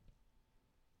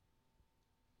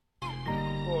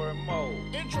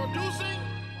Introducing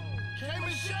K.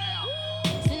 Michelle.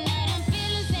 Tonight I'm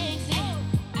feeling sexy.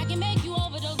 I can make you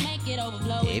overdose, make it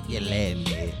overflow. If you let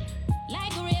me.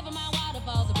 Like a river, my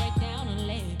waterfalls will break down and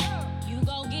let you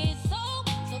gon' get soaked,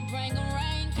 so bring a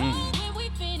raincoat. When we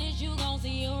finish, you gon'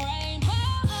 see a rainbow.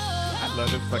 I love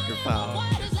this fucking song.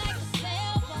 Water's like a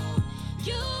sailboat.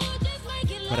 You just make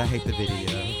it But I hate the like a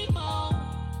video. rainbow.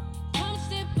 Come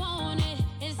sip on it,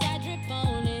 it's that drip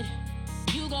on it.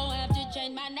 You gon' have to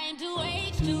change my name to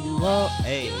H2O.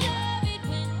 Hey. You love it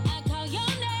when I call your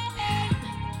name.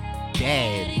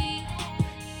 Daddy.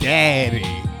 Daddy.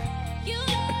 You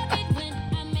love it when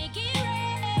I make it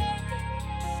rain.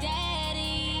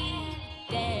 Daddy,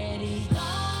 daddy.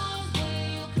 Songs where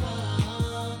you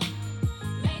come,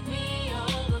 make me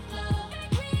overflow.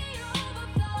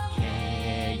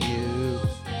 Can you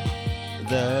stand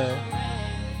the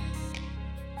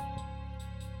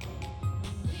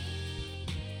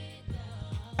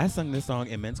I sung this song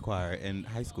in men's choir in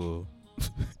high school.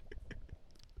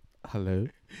 Hello.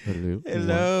 Hello, One, two,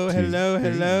 hello, three.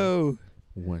 hello.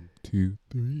 1, 2,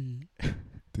 3.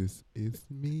 This is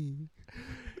me.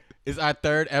 It's our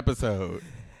third episode.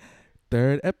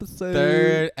 Third episode.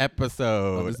 Third On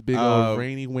episode. this big old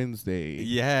rainy Wednesday.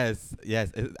 Yes.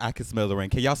 I can smell the rain.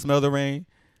 Can y'all smell the rain?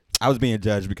 I was being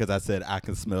judged because I said I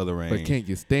can smell the rain. But can't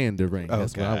you stand the rain? Oh,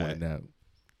 That's what I God. want to know.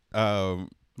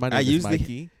 My name I is usually-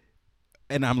 Mikey.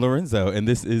 And I'm Lorenzo, and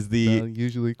this is the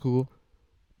Usually cool.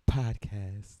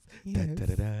 podcast. Yes. Da, da,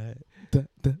 da, da. Da,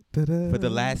 da, da, da. For the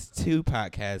last two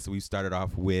podcasts, we started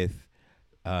off with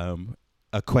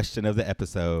a question of the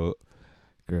episode.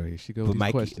 Girl, here she goes But with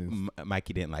these questions.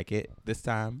 Mikey didn't like it this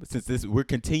time. Since we're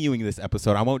continuing this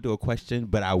episode, I won't do a question,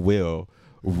 but I will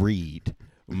read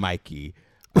Mikey.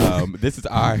 This is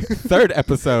our third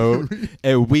episode,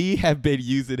 and we have been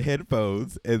using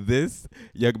headphones, and this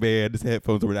young man's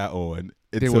headphones were not on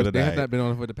They until have tonight. not been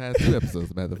on for the past 2 episodes,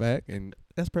 as a matter of fact, and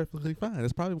that's perfectly fine.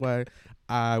 That's probably why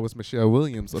I was Michelle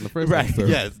Williams on the first Right, episode.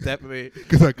 yes, definitely.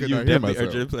 Because I could You not hear definitely myself.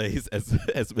 earned your place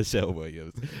as Michelle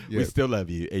Williams. We Yes. still love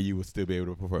you, and you will still be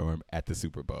able to perform at the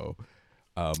Super Bowl.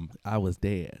 I was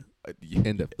there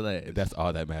in the flesh. That's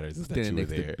all that matters is that you standing were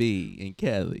next there. to B and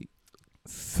Kelly.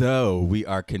 So we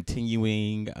are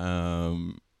continuing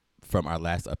from our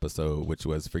last episode, which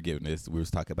was forgiveness. We was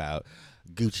talking about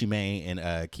Gucci Mane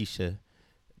and Keisha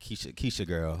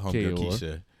girl, homegirl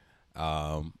Keisha.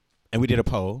 Keisha. And we did a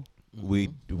poll.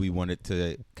 Mm-hmm. We wanted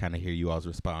to kind of hear you all's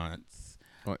response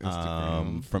On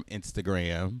Instagram. from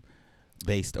Instagram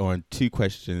based on 2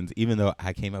 questions. Even though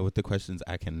I came up with the questions,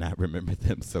 I cannot remember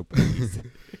them. So please.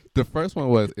 The first one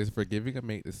was, is forgiving a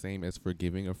mate the same as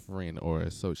forgiving a friend or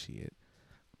associate?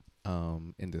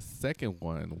 And the second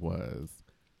one was,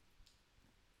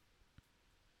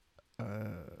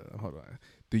 hold on.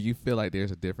 Do you feel like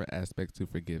there's a different aspect to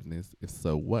forgiveness? If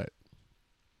so, what?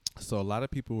 So a lot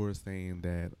of people were saying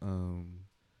that when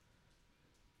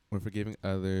forgiving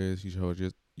others, you should hold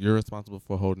you're responsible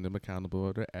for holding them accountable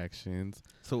for their actions.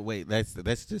 So wait, let's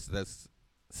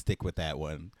stick with that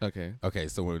one. Okay. Okay,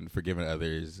 so when forgiving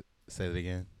others, say it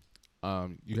again.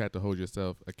 You have to hold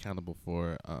yourself accountable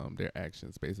for their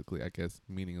actions, basically, I guess,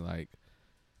 meaning like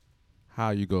how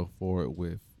you go forward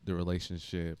with the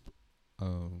relationship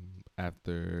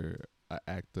after an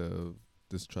act of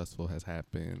distrustful has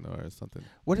happened or something.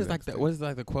 What to is that like the extent. what is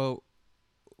like the quote?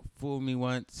 Fool me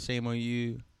once, shame on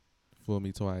you. Fool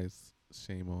me twice,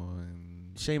 shame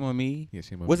on... Shame on me. Yeah,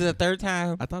 shame on Was me. it a third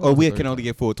time? I thought it Or was we the can third only time.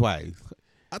 get fooled twice.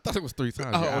 I thought it was 3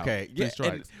 times. Oh, You're out. okay. 3 Yeah, and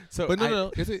strikes. so But I-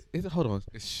 no. Is it? Hold on.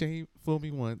 It's shame. Fool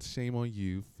me once, shame on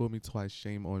you. Fool me twice,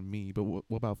 shame on me. But what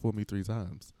about fool me 3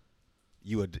 times?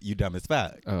 You dumb as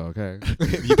fuck. Oh, okay.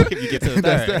 if you get to the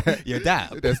That's third, that. you're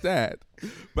dumb. That's that.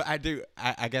 But I do.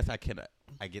 I guess I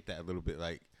get that a little bit.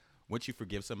 Like once you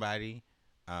forgive somebody,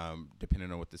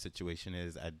 depending on what the situation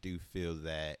is, I do feel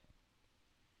that.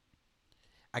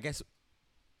 I guess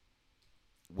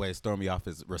what is throwing me off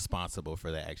is responsible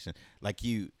for that action. Like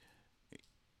you,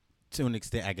 to an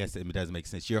extent, I guess it does make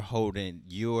sense. You're holding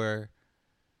you're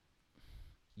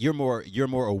more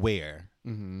aware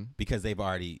Mm-hmm. because they've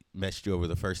already messed you over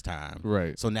the first time.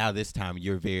 Right. So now this time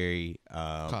you're very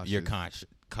you're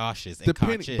cautious and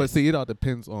conscious. But see, it all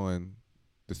depends on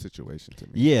the situation to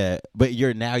me. Yeah, but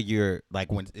you're like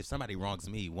if somebody wrongs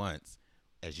me once,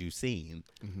 as you've seen,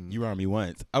 Mm-hmm. you wrong me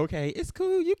once. Okay, it's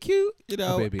cool. You cute. You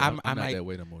know, Oh, baby, I'm not like, that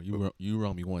way no more. You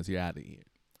wrong me once, you're out of here.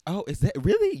 oh, is that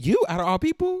really you out of all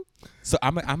people? So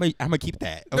I'm gonna keep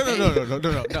that. Okay?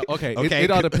 No. Okay, Okay.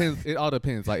 It all depends. It all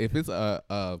depends. Like if it's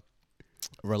a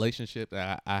relationship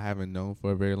that I haven't known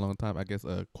for a very long time, I guess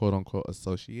a quote unquote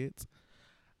associate.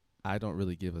 I don't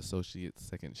really give associates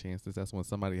second chances. That's when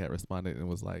somebody had responded and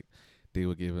was like, they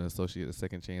would give an associate a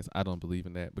second chance. I don't believe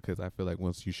in that because I feel like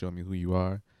once you show me who you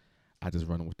are, I just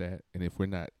run with that. And if we're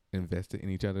not invested in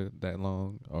each other that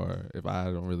long, or if I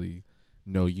don't really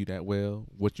know you that well,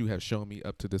 what you have shown me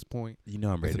up to this point, You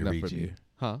know I'm is ready to enough read for you. me.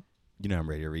 Huh? You know I'm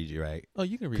ready to read you, right? Oh,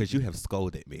 you can read Because me. you have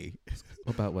scolded me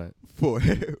About what? for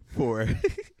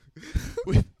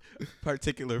with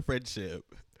particular friendship.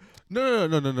 No.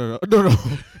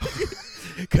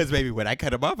 Because maybe when I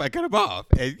cut him off, I cut him off.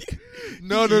 And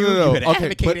No. You had Okay,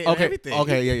 advocated but and okay, everything.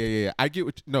 okay, yeah. I get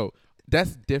what. No,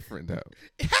 that's different though.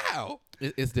 How?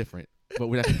 It's different. But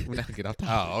we're not gonna get off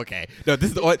topic. Oh, okay. No,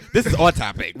 this is on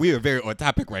topic. We are very on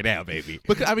topic right now, baby.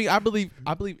 Because I mean, I believe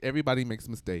everybody makes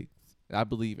mistakes. I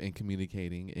believe in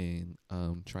communicating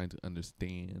and trying to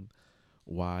understand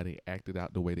why they acted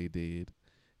out the way they did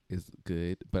is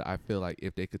good. But I feel like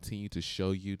if they continue to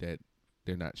show you that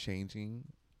they're not changing,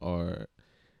 or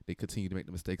they continue to make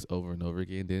the mistakes over and over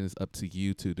again, then it's up to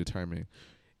you to determine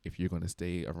if you're going to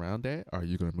stay around that or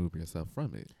you're going to move yourself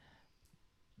from it.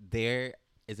 There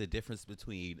is a difference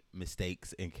between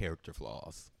mistakes and character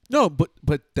flaws. No, but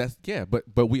that's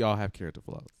but we all have character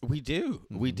flaws. We do.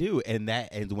 We do. And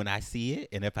when I see it,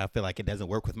 and if I feel like it doesn't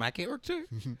work with my character,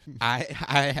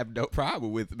 I have no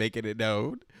problem with making it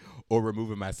known or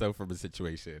removing myself from a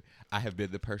situation. I have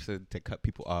been the person to cut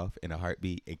people off in a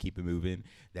heartbeat and keep it moving.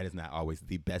 That is not always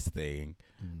the best thing.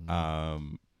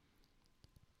 And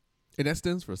that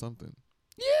stands for something.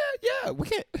 Yeah. We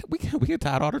can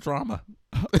tie out all the drama.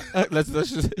 Let's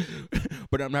just.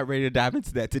 But I'm not ready to dive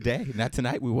into that today. Not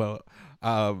tonight. We will.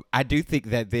 I do think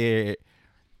that there's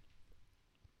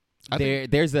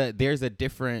a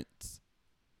difference.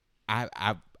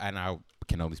 I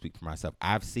can only speak for myself.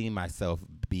 I've seen myself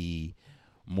be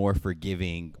more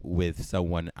forgiving with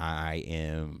someone I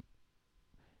am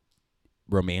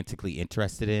romantically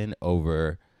interested in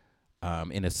over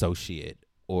an associate,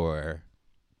 or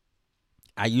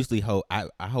I usually hope I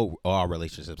hope all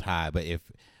relationships high, but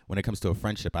when it comes to a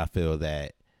friendship, I feel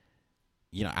that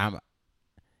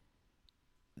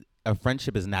a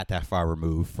friendship is not that far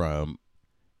removed from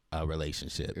a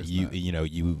relationship.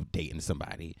 You dating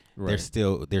somebody. Right.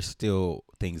 There's still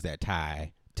things that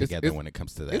tie together when it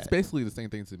comes to that. It's basically the same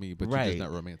thing to me, but you're Right. just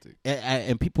not romantic.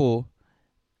 And people,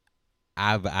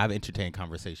 I've entertained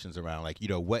conversations around like,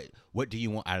 what do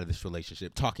you want out of this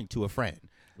relationship? Talking to a friend.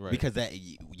 Right. Because that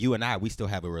you and I, we still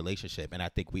have a relationship, and I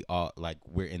think we all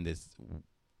we're in this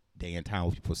day and time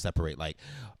where people separate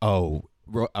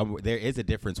there is a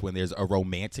difference when there's a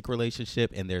romantic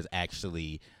relationship and there's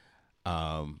actually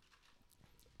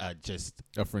just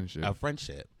a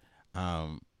friendship.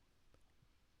 And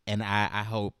I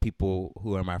hold people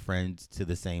who are my friends to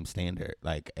the same standard.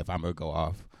 Like if I'm gonna go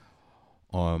off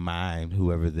on mine,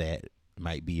 whoever that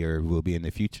might be or will be in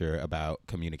the future about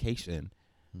communication.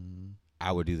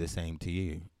 I would do the same to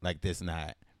you. Like there's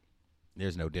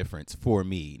no difference for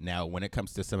me. Now, when it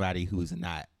comes to somebody who's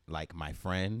not like my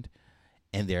friend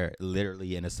and they're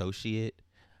literally an associate,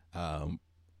 I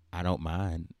don't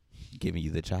mind giving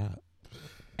you the job.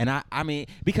 And I mean,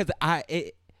 because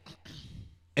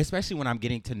especially when I'm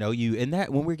getting to know you, and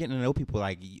that when we're getting to know people,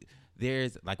 like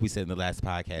there's, like we said in the last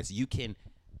podcast, you can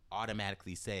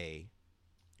automatically say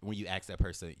when you ask that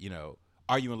person,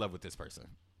 are you in love with this person?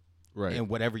 Right. And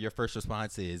whatever your first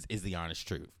response is the honest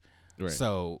truth. Right.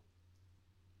 So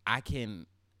I can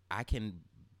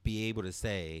be able to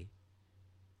say,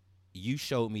 you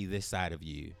showed me this side of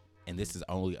you, and this is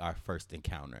only our first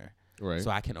encounter. Right.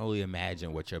 So I can only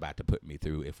imagine what you're about to put me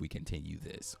through if we continue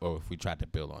this or if we try to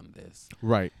build on this.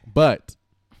 Right. But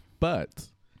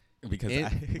because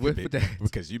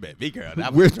because you met me, girl. And I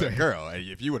was a girl, and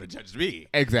if you would have judged me,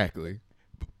 exactly.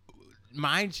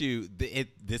 Mind you,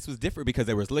 this was different because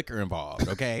there was liquor involved.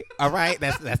 Okay, all right,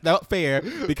 that's not fair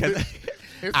because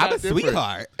I'm a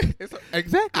sweetheart.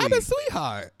 Exactly, I'm a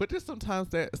sweetheart. But there's sometimes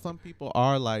that some people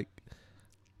are like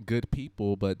good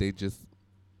people, but they just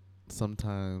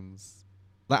sometimes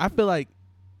I feel like,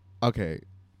 okay,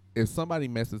 if somebody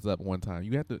messes up one time,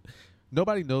 you have to.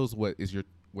 Nobody knows what is your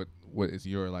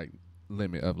like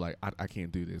limit of like I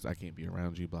can't do this, I can't be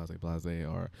around you, blase,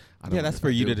 or I don't that's for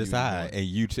you to decide and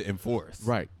you to enforce.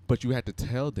 Right, but you have to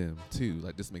tell them too.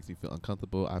 Like this makes me feel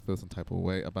uncomfortable. I feel some type of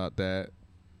way about that.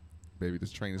 Baby,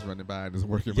 this train is running by and it's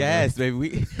working. Yes,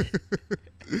 baby.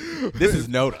 This is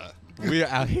Noda. We are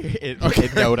out here in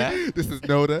Noda. This is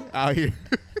Noda out here.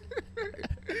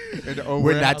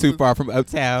 We're not too far from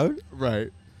uptown. Right.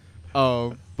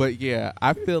 But yeah,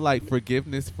 I feel like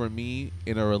forgiveness for me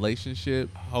in a relationship.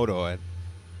 Hold on.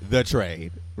 The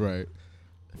trade. Right.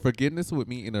 Forgiveness with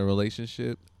me in a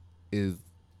relationship is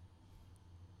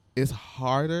it's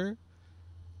harder,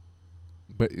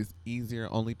 but it's easier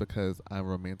only because I'm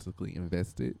romantically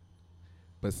invested.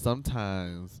 But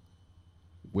sometimes,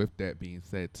 with that being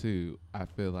said, too, I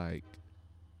feel like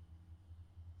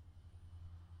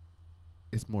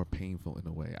it's more painful in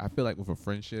a way. I feel like with a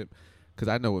friendship, because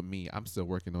I know with me, I'm still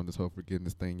working on this whole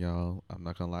forgiveness thing, y'all. I'm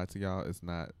not gonna lie to y'all. It's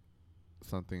not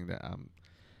something that I'm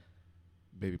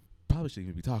maybe probably shouldn't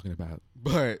even be talking about.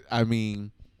 But I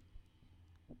mean,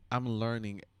 I'm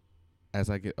learning as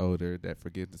I get older that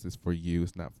forgiveness is for you.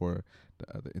 It's not for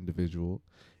the other individual.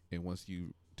 And once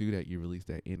you do that, you release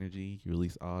that energy. You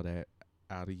release all that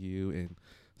out of you, and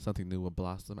something new will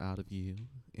blossom out of you,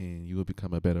 and you will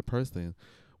become a better person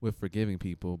with forgiving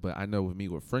people. But I know with me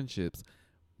with friendships,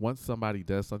 once somebody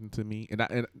does something to me,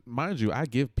 and mind you, I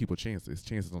give people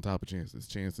chances on top of chances,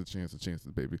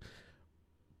 baby.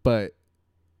 But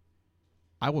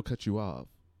I will cut you off.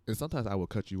 And sometimes I will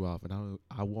cut you off, and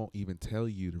I won't even tell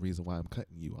you the reason why I'm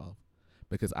cutting you off,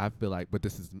 because I feel like, but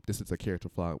this is a character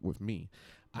flaw with me.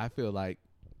 I feel like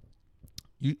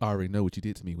you already know what you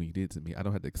did to me when you did it to me. I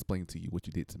don't have to explain to you what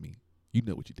you did to me. You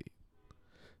know what you did.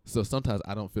 So sometimes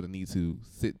I don't feel the need to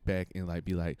sit back and like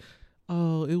be like,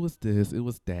 oh, it was this, it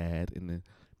was that, and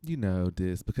then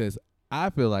this, because I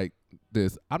feel like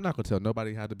this. I'm not gonna tell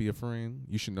nobody how to be a friend.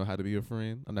 You should know how to be a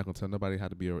friend. I'm not gonna tell nobody how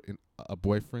to be a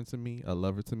boyfriend to me, a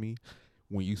lover to me.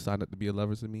 When you sign up to be a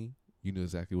lover to me, you know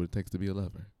exactly what it takes to be a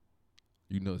lover.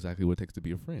 You know exactly what it takes to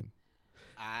be a friend.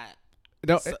 I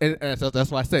No, So- and so that's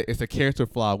why I say it's a character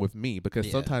flaw with me, because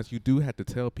Yeah. sometimes you do have to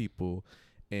tell people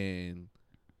and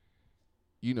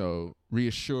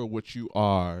reassure what you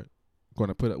are going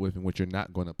to put up with and what you're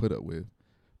not going to put up with.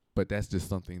 But that's just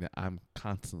something that I'm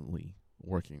constantly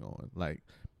working on. Like,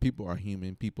 people are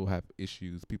human, people have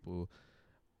issues, people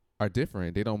are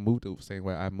different. They don't move the same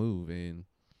way I move, and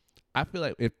I feel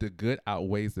like if the good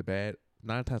outweighs the bad,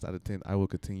 9 times out of 10 I will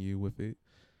continue with it.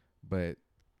 But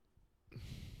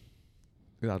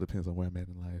it all depends on where I'm at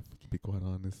in life, to be quite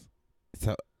honest.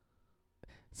 so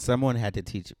someone had to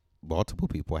teach multiple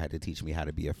people had to teach me how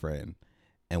to be a friend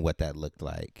and what that looked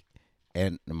like,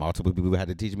 and multiple people had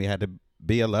to teach me how to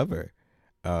be a lover.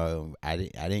 I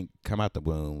didn't come out the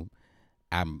womb.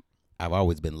 I've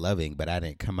always been loving, but I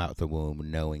didn't come out the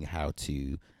womb knowing how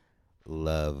to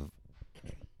love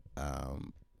a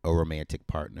romantic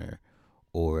partner,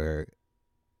 or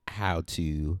how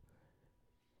to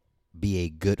be a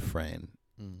good friend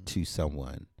to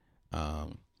someone.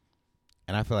 And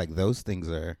I feel like those things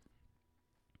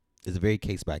is very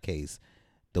case by case.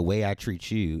 The way I treat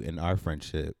you in our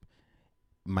friendship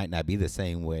might not be the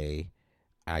same way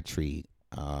I treat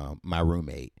my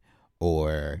roommate,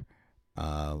 or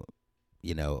a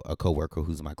coworker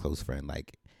who's my close friend.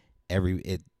 Like,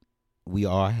 we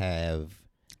all have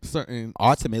Certain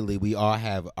ultimately we all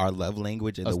have our love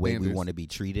language and Our the way we standards. want to be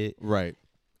treated. right,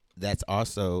 That's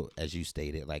also, as you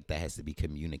stated, like, that has to be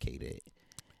communicated.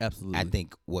 absolutely. I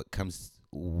think where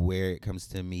it comes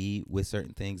to me with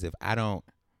certain things, if I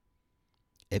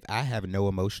have no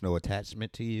emotional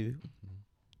attachment to you,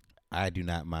 I do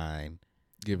not mind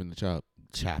Giving the chop.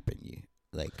 chopping you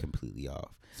like completely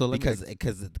off. So let because me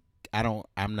I don't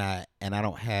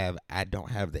have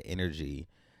the energy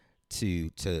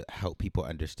to help people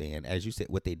understand, as you said,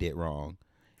 what they did wrong,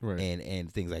 right.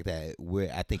 and things like that.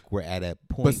 I think we're at a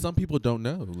point, But some people don't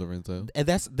know, Lorenzo. and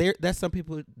that's some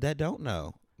people that don't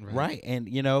know. Right. And,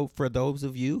 for those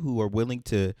of you who are willing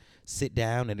to sit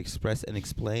down and express and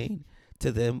explain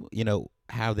to them,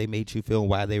 how they made you feel and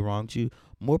why they wronged you,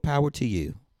 more power to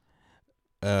you.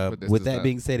 But this With does that not-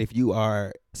 being said, if you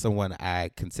are someone I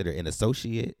consider an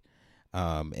associate,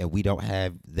 and we don't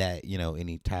have that,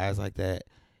 any ties like that,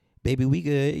 baby, we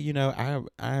good. I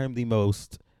am the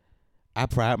most, I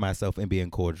pride myself in being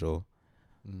cordial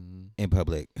in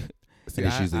public. See,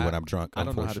 And it's usually when I'm drunk, I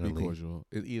don't know how to be unfortunately. cordial.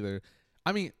 It's either,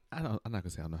 I'm not gonna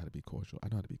say I don't know how to be cordial. I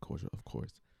know how to be cordial, of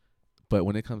course. But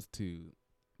when it comes to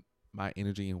my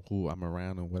energy and who I'm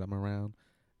around and what I'm around,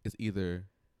 it's either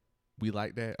we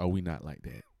like that or we not like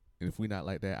that. And if we not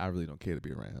like that, I really don't care to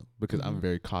be around, because I'm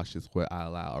very cautious what I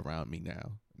allow around me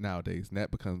nowadays. And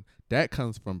that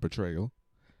comes from betrayal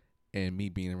and me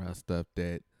being around stuff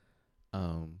that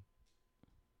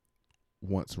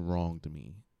once wronged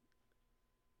me.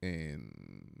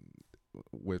 And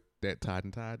with that tide,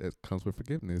 that comes with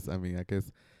forgiveness. I mean, I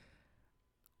guess,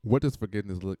 what does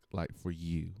forgiveness look like for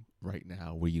you right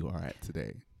now, where you are at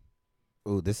today?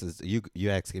 Oh, this is you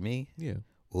asking me? Yeah.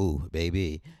 Ooh,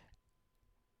 baby.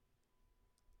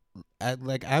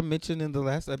 I mentioned in the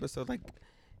last episode, like,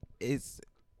 it's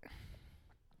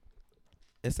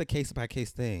a case by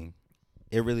case thing.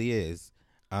 It really is.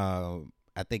 I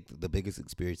think the biggest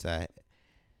experience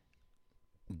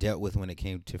dealt with when it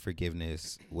came to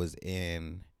forgiveness was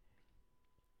in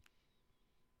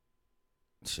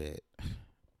shit.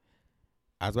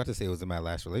 I was about to say it was in my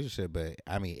last relationship, but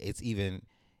I mean, it's even.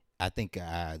 I think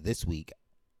this week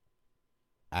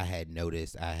I had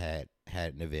noticed I had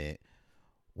an event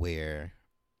where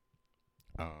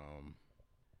um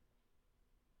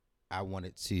I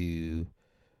wanted to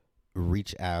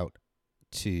reach out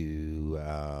to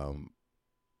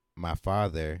my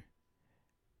father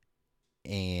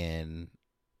and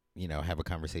have a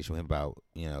conversation with him about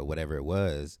whatever it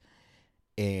was,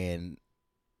 and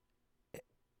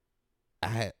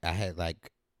I had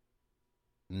like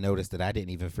noticed that I didn't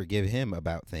even forgive him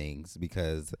about things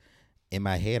because in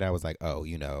my head I was like, oh,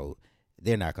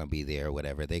 they're not gonna be there or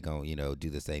whatever, they gonna do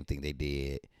the same thing they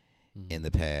did in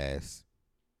the past,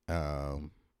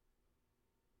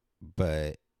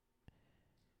 but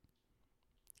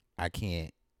I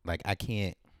can't.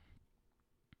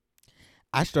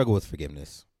 I struggle with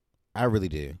forgiveness. I really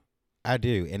do. I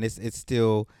do. And it's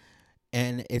still,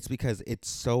 and it's because it's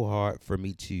so hard for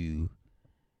me to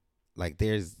like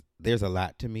there's a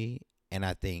lot to me, and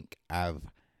I think I've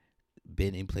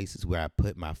been in places where I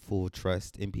put my full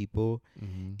trust in people,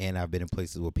 and I've been in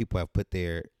places where people have put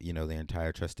their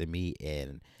entire trust in me,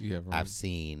 and I've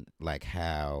seen like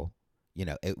how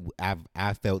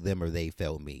I felt them or they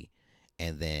felt me,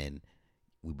 and then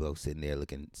we both sitting there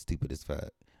looking stupid as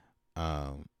fuck.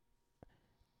 Um,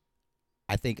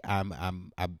 I think I'm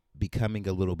becoming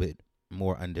a little bit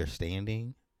more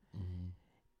understanding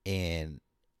and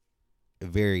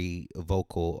very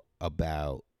vocal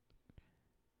about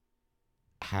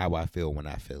how I feel when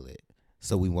I feel it.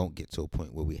 So we won't get to a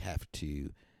point where we have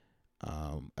to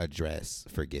address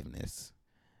forgiveness.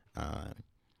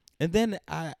 And then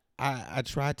I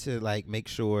try to like make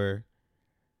sure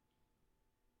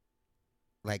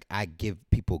like I give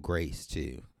people grace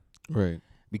too. Right.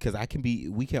 Because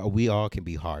we all can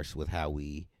be harsh with how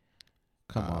we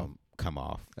come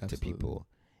off Absolutely. to people.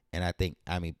 And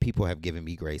I mean people have given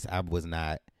me grace. I was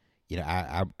not,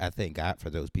 I thank God for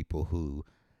those people who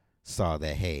saw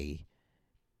that, hey,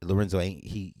 Lorenzo ain't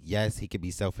he could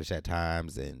be selfish at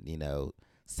times and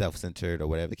self-centered or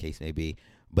whatever the case may be,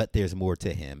 but there's more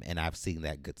to him, and I've seen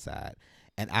that good side,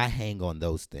 and I hang on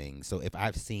those things. So if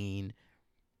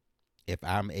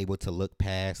I'm able to look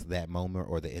past that moment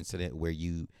or the incident where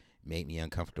you made me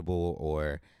uncomfortable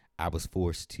or I was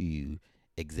forced to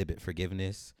exhibit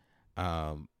forgiveness,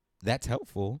 that's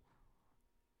helpful.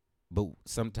 But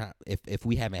sometimes if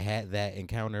we haven't had that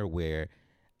encounter where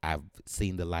I've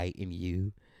seen the light in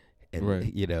you and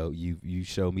Right. you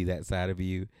show me that side of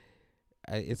you,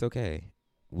 it's okay.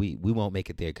 We won't make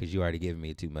it there because you already given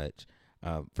me too much.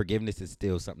 Forgiveness is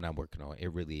still something I'm working on.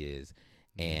 It really is.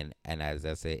 And as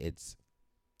I said, it's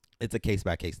a case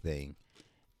by case thing,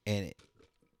 and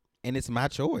it's my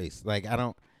choice. Like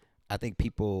I think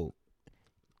people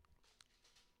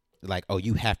like, oh,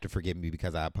 you have to forgive me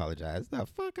because I apologize. The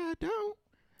fuck I don't.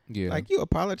 Yeah. Like you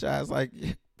apologize. Like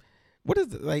what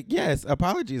is it? Like yes,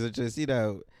 apologies are just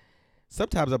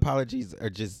sometimes apologies are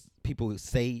just people who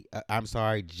say I'm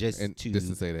sorry just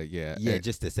to say that. Yeah. Yeah,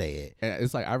 just to say it. And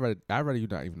it's like I rather you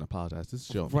not even apologize.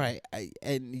 Just show me. Right.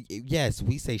 And yes,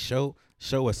 we say show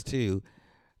us too.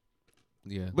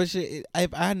 Yeah. But shit,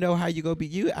 if I know how you gonna be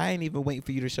you, I ain't even waiting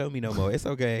for you to show me no more. It's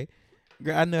okay.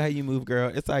 Girl, I know how you move,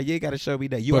 girl. It's like you ain't gotta show me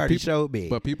that. You already showed me.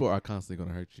 But people are constantly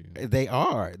gonna hurt you. They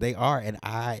are, and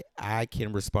I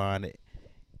can respond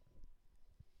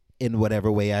in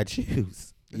whatever way I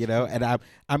choose. And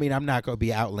I mean I'm not gonna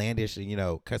be outlandish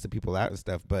and cussing people out and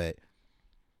stuff, but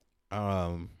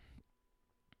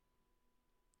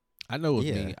I know with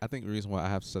me, I think the reason why I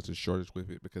have such a shortage with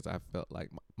it because I felt like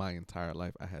my entire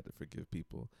life I had to forgive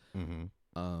people.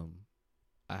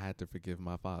 I had to forgive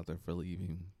my father for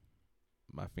leaving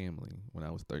my family when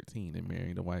I was 13 and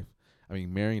marrying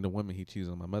the woman he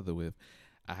chooses my mother with.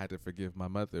 I had to forgive my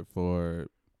mother for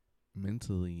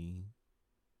mentally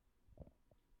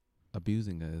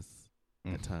abusing us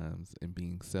at times and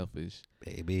being selfish.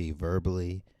 Baby,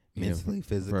 verbally, mentally,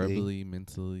 physically.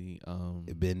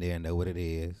 Been there, know what it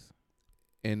is.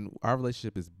 And our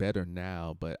relationship is better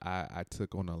now, but I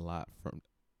took on a lot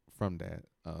from that.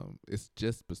 It's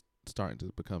just starting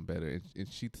to become better, and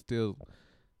she still,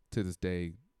 to this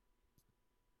day,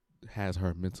 has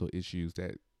her mental issues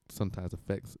that sometimes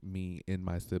affects me and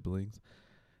my siblings.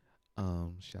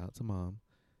 Shout out to mom.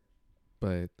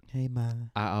 But hey,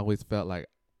 mom. I always felt like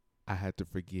I had to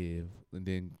forgive, and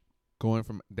then going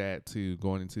from that to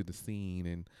going into the scene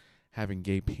and having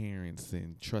gay parents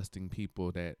and trusting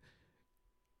people that.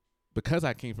 Because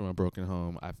I came from a broken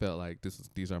home, I felt like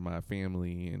these are my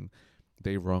family, and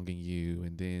they wronging you,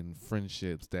 and then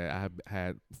friendships that I've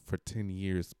had for 10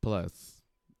 years plus,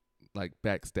 like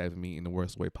backstabbing me in the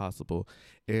worst way possible.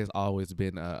 It has always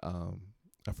been a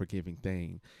forgiving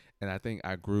thing. And I think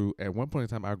I grew at one point in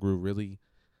time. I grew really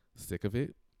sick of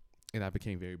it, and I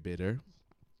became very bitter,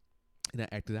 and I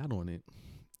acted out on it,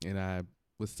 and I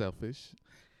was selfish.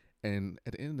 And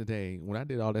at the end of the day, when I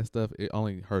did all that stuff, it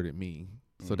only hurted me.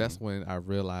 So that's when I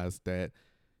realized that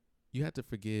you have to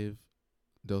forgive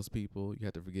those people. You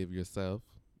have to forgive yourself.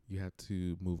 You have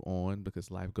to move on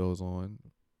because life goes on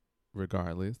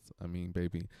regardless. I mean,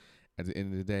 baby, at the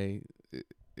end of the day,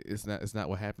 it's not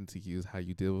what happened to you. It's how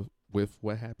you deal with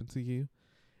what happened to you.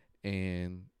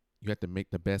 And you have to make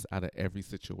the best out of every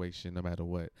situation, no matter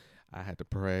what. I had to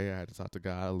pray. I had to talk to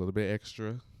God a little bit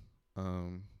extra.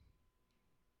 And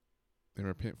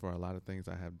repent for a lot of things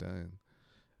I have done.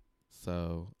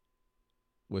 So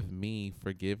with me,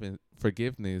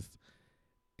 forgiveness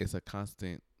is a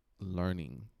constant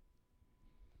learning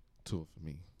tool for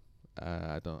me.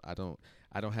 I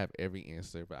don't have every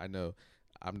answer, but I know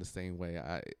I'm the same way.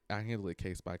 I handle it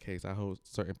case by case. I hold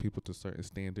certain people to certain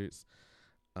standards.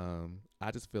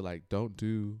 I just feel like don't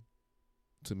do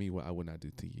to me what I would not do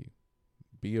to you.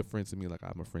 Be a friend to me like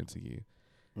I'm a friend to you.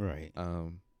 Right.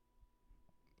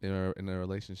 In a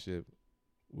relationship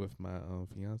with my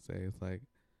fiance, it's like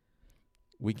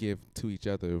we give to each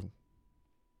other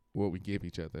what we give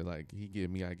each other. Like he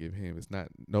give me, I give him. It's not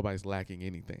nobody's lacking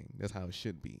anything. That's how it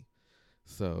should be.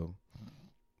 So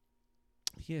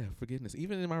yeah, forgiveness.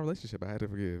 Even in my relationship, I had to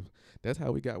forgive. That's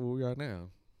how we got where we are now.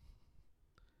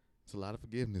 It's a lot of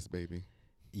forgiveness, baby.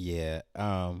 Yeah.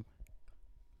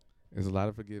 There's a lot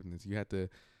of forgiveness. You have to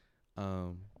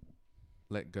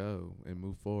let go and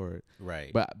move forward.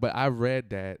 Right. But I read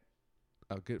that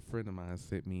a good friend of mine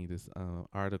sent me this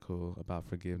article about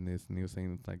forgiveness, and he was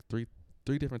saying it's like three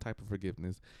different types of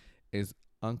forgiveness. Is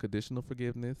unconditional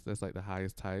forgiveness. That's like the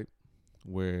highest type,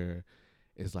 where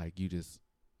it's like you just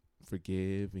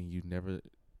forgive and you never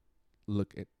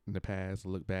look at in the past,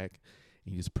 look back,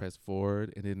 and you just press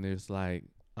forward. And then there's like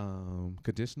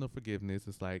conditional forgiveness.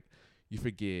 It's like you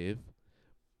forgive,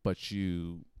 but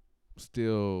you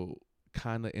still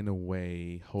kind of in a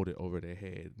way hold it over their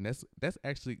head. And that's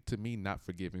actually to me not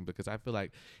forgiving, because I feel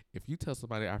like if you tell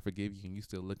somebody I forgive you and you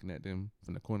still looking at them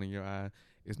from the corner of your eye,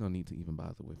 there's no need to even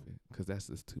bother with it, because that's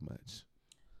just too much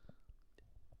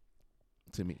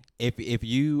to me. If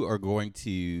you are going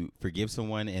to forgive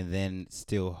someone and then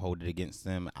still hold it against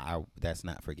them, that's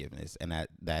not forgiveness, and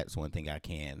that's one thing I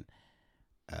can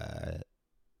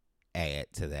add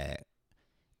to that,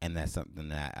 and that's something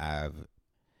that I've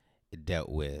dealt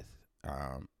with.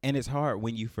 And it's hard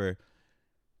when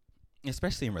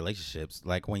especially in relationships,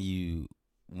 like when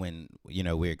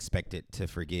we're expected to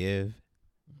forgive.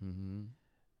 Mm-hmm.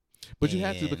 But you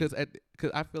have to, because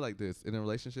I feel like this in a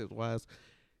relationship wise,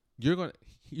 you're gonna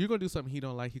do something he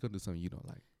don't like. He's gonna do something you don't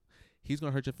like. He's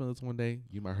gonna hurt your feelings one day.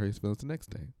 You might hurt his feelings the next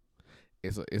day.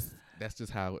 That's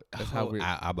just how. That's how we're.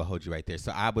 I'll hold you right there.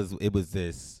 So it was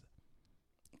this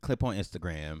clip on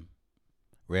Instagram,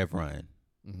 Rev Run,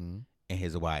 and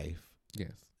his wife.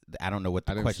 Yes. I don't know what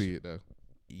the question. I didn't see it though.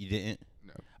 You didn't?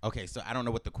 No. Okay, so I don't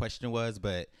know what the question was,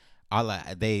 but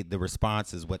the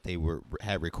response is what they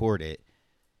had recorded,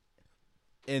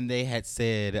 and they had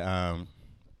said,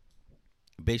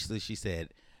 basically, she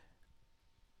said,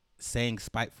 saying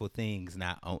spiteful things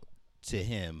to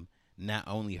him not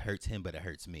only hurts him, but it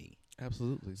hurts me.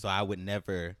 Absolutely. So I would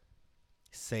never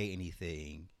say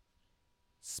anything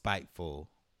spiteful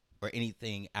or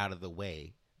anything out of the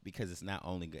way, because it's not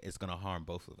only it's going to harm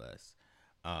both of us.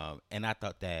 And I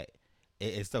thought that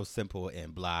it's so simple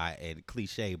and blah and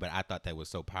cliche, but I thought that was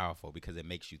so powerful because it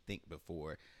makes you think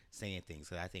before saying things.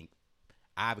 So I think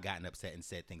I've gotten upset and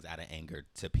said things out of anger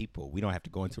to people. We don't have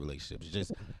to go into relationships,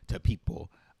 just to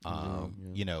people, and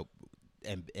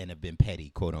have been petty,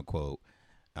 quote unquote.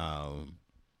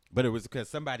 But it was because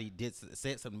somebody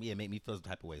said something to me and made me feel some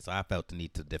type of way. So I felt the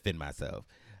need to defend myself.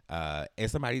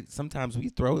 And sometimes we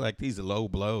throw like these low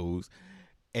blows,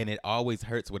 and it always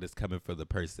hurts when it's coming from the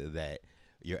person that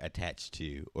you're attached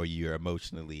to or you're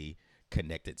emotionally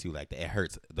connected to. Like that, it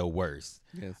hurts the worst.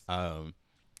 Yes.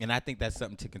 And I think that's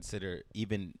something to consider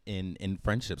even in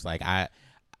friendships. Like I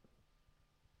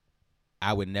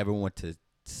would never want to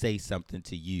say something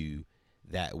to you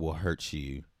that will hurt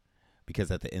you,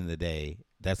 because at the end of the day,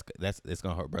 that's it's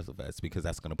gonna hurt both of us, because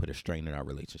that's gonna put a strain in our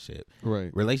relationship.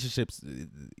 Right. Relationships,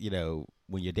 when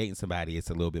you're dating somebody, it's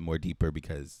a little bit more deeper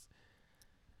because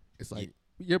it's like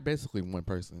you're basically one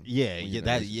person. Yeah,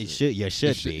 that you should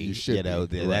be. This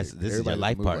is your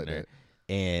life partner,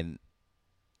 and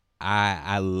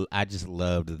I just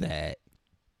loved that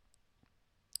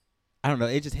I don't know.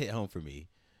 It just hit home for me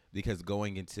because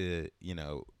going into,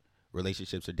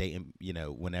 relationships or dating,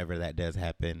 whenever that does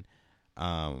happen,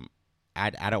 I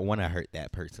don't want to hurt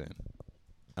that person.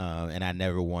 And I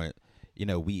never want,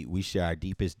 we share our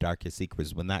deepest, darkest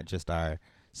secrets with not just our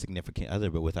significant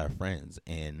other, but with our friends.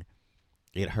 And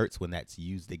it hurts when that's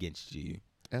used against you.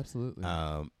 Absolutely.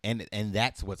 And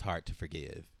that's what's hard to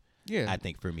forgive. Yeah, I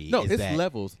think for me, no, is it's that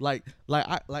levels.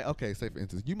 Okay, say for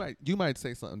instance, you might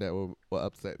say something that will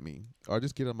upset me or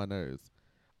just get on my nerves,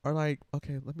 or okay,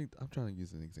 I'm trying to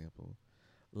use an example,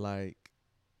 like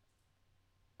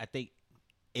I think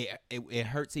it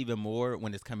hurts even more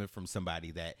when it's coming from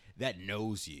somebody that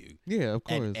knows you. Yeah, of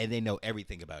course, and they know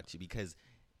everything about you because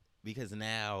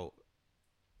now,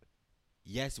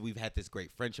 yes, we've had this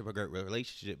great friendship, a great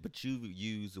relationship, but you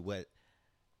use what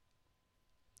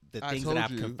the things that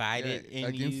I've confided in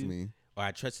against you me, or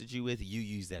I trusted you with, you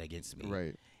use that against me,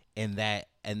 right? And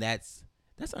that's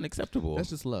unacceptable. That's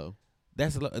just low.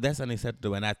 That's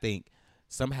unacceptable, and I think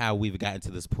somehow we've gotten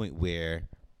to this point where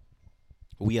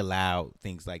we allow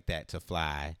things like that to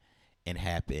fly and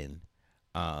happen,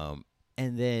 and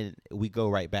then we go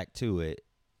right back to it.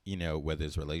 Whether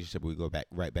it's a relationship, we go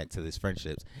right back to these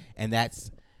friendships, and that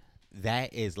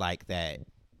is like that.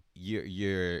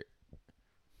 You're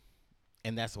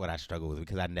And that's what I struggle with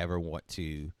because I never want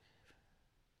to.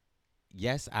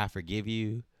 Yes, I forgive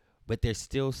you, but there's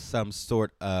still some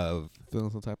sort of feeling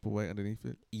some type of way underneath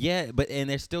it. Yeah, and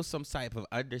there's still some type of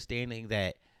understanding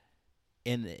that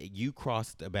you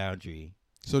crossed a boundary.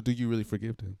 So do you really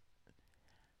forgive them?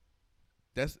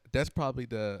 That's probably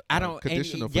the I don't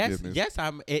conditional forgiveness. Yes,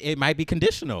 it might be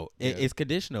conditional. Yeah. It's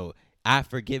conditional. I've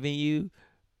forgiven you,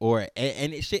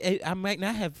 I might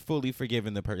not have fully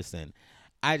forgiven the person.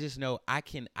 I just know I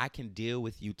can deal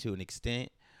with you to an extent,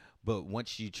 but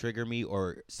once you trigger me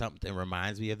or something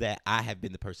reminds me of that, I have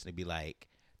been the person to be like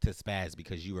to spaz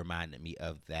because you reminded me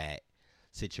of that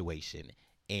situation,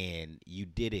 and you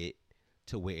did it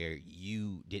to where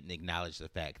you didn't acknowledge the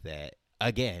fact that,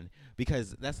 again,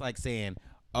 because that's like saying,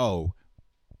 oh,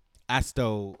 I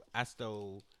stole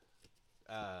 $5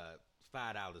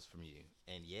 from you,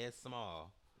 and yeah, it's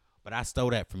small, but I stole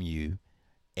that from you,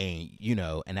 and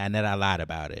I lied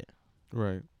about it,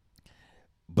 right?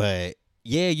 But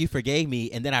yeah, you forgave me,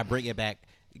 and then I bring it back,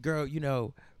 girl.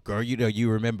 You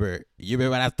remember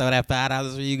when I stole that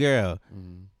 $5 from you, girl?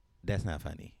 Mm. That's not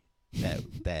funny.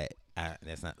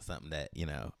 That's not something that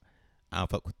I don't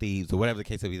fuck with thieves or whatever the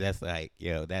case may be. That's like,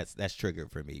 that's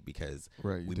triggered for me because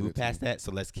right, we moved past that.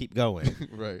 So let's keep going.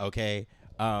 Right. Okay.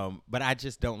 But I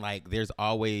just don't like, there's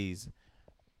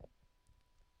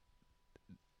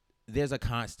a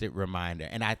constant reminder.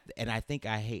 And I think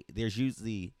I hate, there's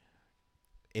usually,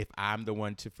 if I'm the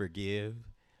one to forgive,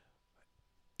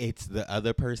 it's the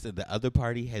other person, the other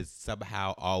party has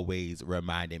somehow always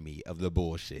reminded me of the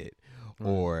bullshit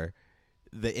or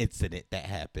the incident that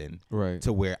happened, right,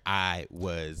 to where I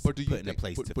was put in a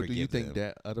place to forgive them. But do you think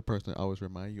that other person always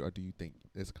remind you, or do you think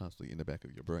it's constantly in the back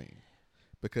of your brain?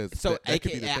 Because that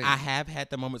could be the thing. I have had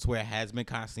the moments where it has been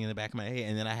constantly in the back of my head,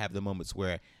 and then I have the moments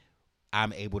where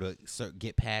I'm able to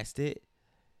get past it,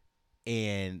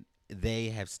 and they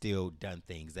have still done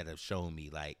things that have shown me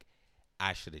like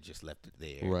I should have just left it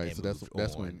there. Right. And so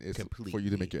that's when it's completely for you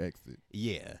to make your exit.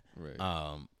 Yeah. Right.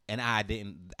 And I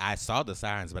didn't. I saw the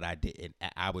signs, but I didn't.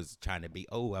 I was trying to be.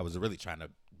 I was really trying to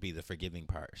be the forgiving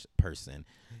person.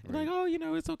 Right. Like,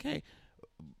 it's okay.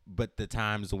 But the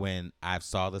times when I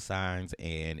saw the signs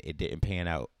and it didn't pan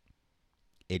out,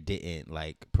 it didn't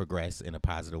like progress in a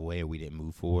positive way, or we didn't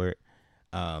move forward.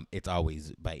 It's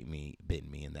always bitten me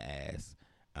in the ass.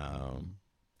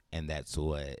 And that's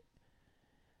what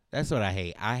I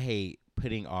hate. I hate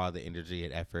putting all the energy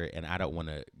and effort, and I don't want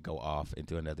to go off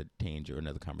into another tangent or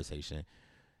another conversation.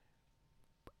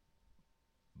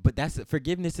 But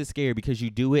forgiveness is scary because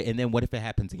you do it, and then what if it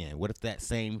happens again? What if that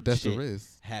same shit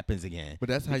happens again? But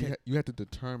that's how you have to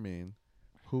determine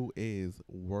who is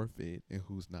worth it and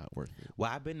who's not worth it.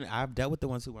 Well, I've dealt with the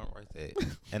ones who weren't worth it,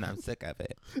 and I'm sick of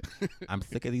it. I'm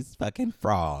sick of these fucking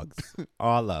frogs,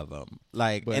 all of them.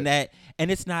 And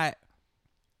it's not.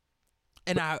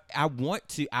 And I want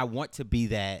to be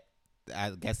that,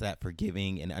 I guess, that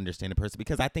forgiving and understanding person,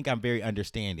 because I think I'm very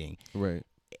understanding. Right.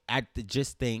 I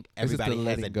just think everybody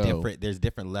has there's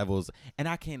different levels, and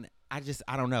I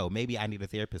don't know. Maybe I need a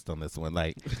therapist on this one.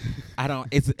 Like,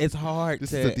 it's hard this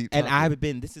to, is a deep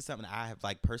and this is something I have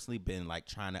like personally been like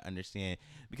trying to understand,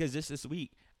 because just this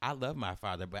week, I love my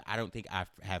father, but I don't think I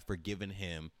have forgiven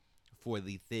him for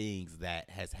the things that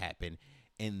has happened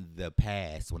in the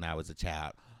past when I was a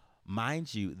child.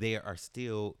 Mind you, there are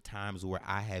still times where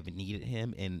I have needed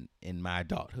him in my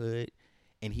adulthood,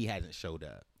 and he hasn't showed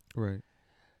up. Right.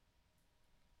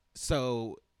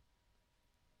 So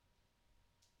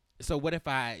what if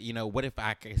I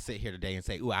can sit here today and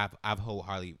say, "Ooh, I've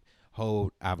wholeheartedly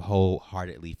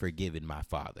forgiven my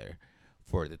father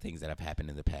for the things that have happened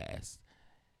in the past."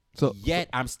 Yet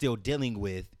I'm still dealing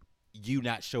with you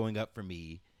not showing up for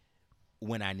me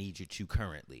when I need you to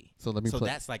currently. So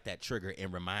that's like that trigger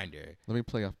and reminder. Let me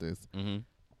play off this. Mm-hmm.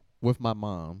 With my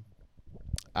mom,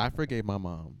 I forgave my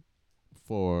mom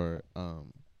for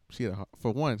she had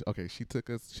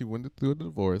she went through a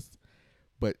divorce,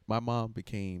 but my mom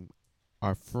became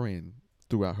our friend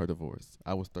throughout her divorce.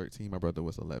 I was 13, my brother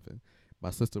was 11. My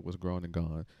sister was grown and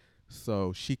gone.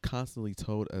 So she constantly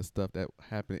told us stuff that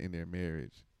happened in their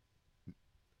marriage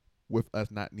with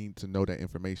us not needing to know that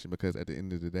information, because at the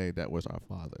end of the day, that was our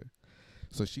father.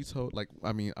 So she told,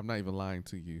 I'm not even lying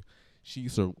to you. She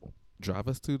used to drive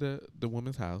us to the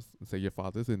woman's house and say, your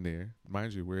father's in there.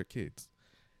 Mind you, we're kids.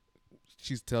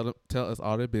 She's tell us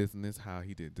all their business, how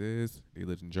he did this. He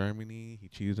lived in Germany. He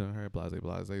cheated on her, blase,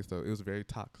 blase. So it was very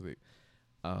toxic.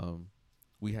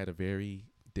 We had a very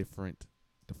different,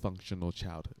 dysfunctional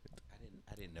childhood.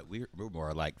 I didn't know. We were more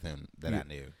alike than I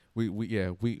knew.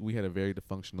 We had a very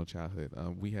dysfunctional childhood.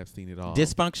 We have seen it all.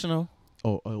 Dysfunctional?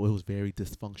 Oh, it was very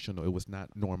dysfunctional. It was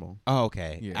not normal. Oh,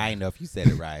 okay. Yeah. I didn't know if you said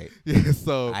it right. Yeah,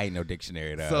 so I ain't no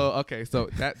dictionary though. So okay, so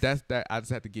that's that. I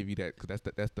just have to give you that because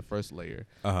that's the first layer.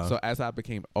 Uh-huh. So as I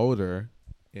became older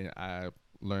and I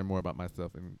learned more about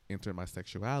myself and entered my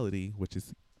sexuality, which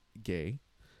is gay.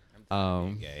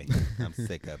 I'm gay. I'm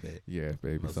sick of it. Yeah,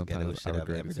 baby. Most Sometimes I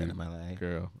regret it in my life.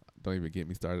 Girl, don't even get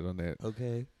me started on that.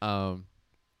 Okay.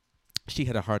 She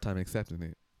had a hard time accepting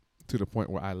it to the point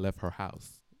where I left her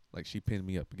house. Like, she pinned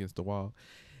me up against the wall,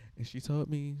 and she told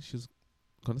me she was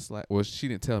gonna slap. Well, she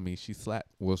didn't tell me. She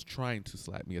was trying to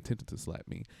slap me, attempted to slap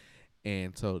me,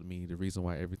 and told me the reason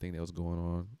why everything that was going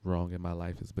on wrong in my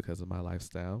life is because of my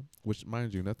lifestyle. Which,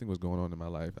 mind you, nothing was going on in my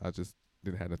life. I just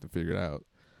didn't have nothing figured out.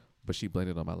 But she blamed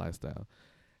it on my lifestyle,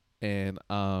 and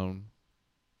I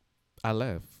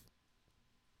left.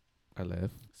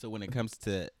 So when it comes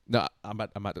to No, I'm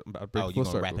about to bring you full gonna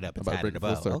circle. wrap it up and I'm about tie to it bring in a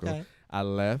full bow. circle. Okay. I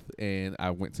left and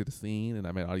I went to the scene and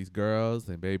I met all these girls,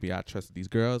 and baby, I trusted these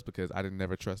girls because I didn't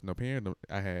never trust no parent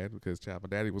I had, because child, my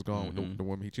daddy was gone with the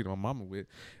woman he cheated on my mama with.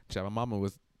 Child, my mama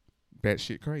was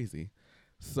batshit crazy.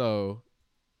 So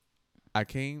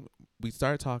we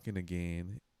started talking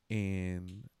again,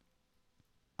 and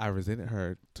I resented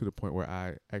her to the point where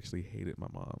I actually hated my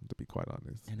mom, to be quite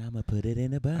honest. And I'm gonna put it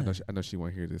in a bun. I know she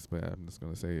won't hear this, but I'm just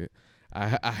gonna say it.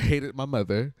 I hated my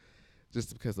mother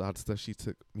just because of all the stuff she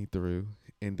took me through.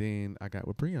 And then I got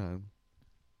with Breon.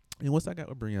 And once I got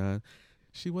with Breon,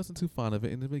 she wasn't too fond of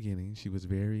it in the beginning. She was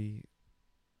very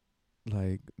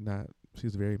she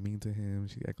was very mean to him.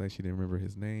 She acted like she didn't remember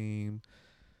his name.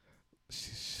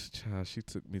 She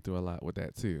took me through a lot with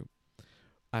that too.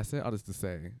 I said all this to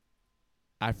say,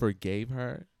 I forgave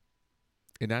her,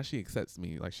 and now she accepts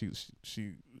me. Like she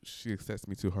accepts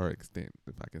me to her extent,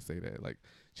 if I can say that. Like,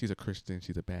 she's a Christian,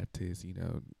 she's a Baptist,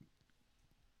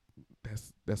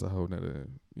 that's a whole nother,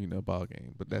 ball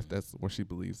game. But that's what she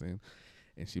believes in.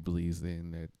 And she believes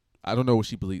in that, I don't know what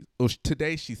she believes.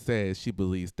 Today she says she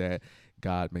believes that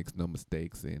God makes no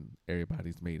mistakes and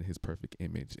everybody's made in his perfect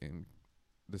image, and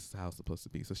this is how it's supposed to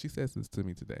be. So she says this to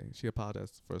me today. She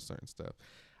apologized for certain stuff.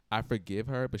 I forgive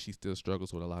her, but she still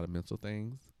struggles with a lot of mental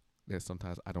things that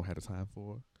sometimes I don't have the time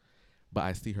for. But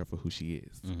I see her for who she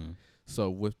is. Mm-hmm. So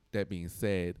with that being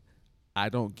said, I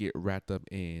don't get wrapped up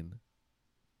in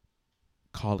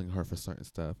calling her for certain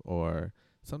stuff, or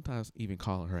sometimes even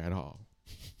calling her at all.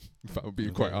 If I'm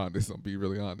being quite honest, I'm being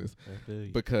really honest.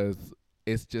 Because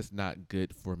it's just not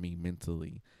good for me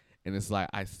mentally. And it's like,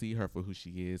 I see her for who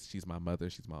she is. She's my mother.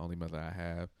 She's my only mother I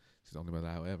have. She's the only mother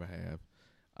I'll ever have.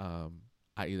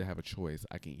 I either have a choice.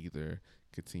 I can either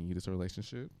continue this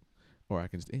relationship or I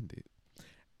can just end it.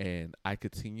 And I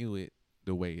continue it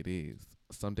the way it is.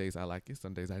 Some days I like it,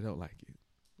 some days I don't like it.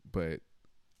 But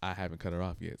I haven't cut her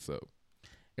off yet, so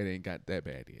it ain't got that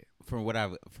bad yet. From what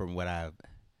I've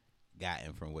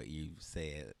gotten from what you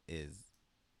said is,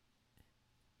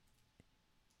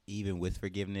 even with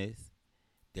forgiveness,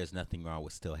 there's nothing wrong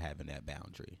with still having that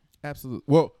boundary. Absolutely.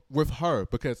 Well, with her,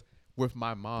 because with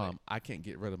my mom, I can't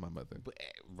get rid of my mother.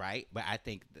 Right? But I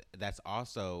think that's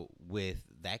also with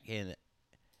that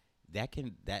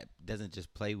doesn't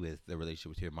just play with the relationship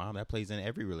with your mom. That plays in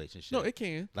every relationship. No, it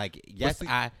can. Like, yes,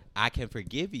 I can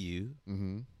forgive you.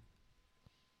 Mm-hmm.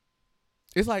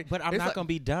 It's like, but I'm not gonna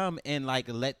be dumb and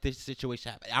let this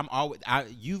situation happen.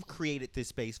 You've created this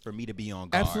space for me to be on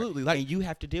guard. Absolutely, and you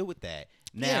have to deal with that.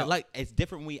 Now, Yeah, like- it's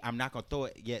different. I'm not gonna throw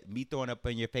it yet. Me throwing up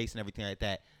in your face and everything like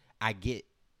that. I get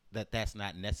that that's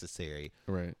not necessary.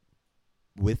 Right.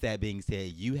 With that being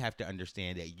said, you have to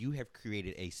understand that you have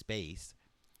created a space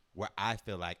where I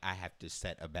feel like I have to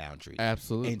set a boundary.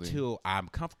 Absolutely. Until I'm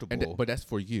comfortable. But that's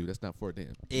for you. That's not for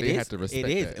them. It They is, have to respect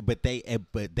it is, that.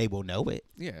 but they will know it.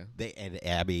 Yeah.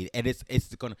 I mean, and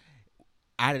it's gonna.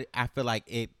 I feel like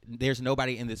it. There's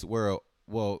nobody in this world.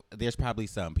 Well, there's probably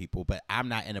some people, but I'm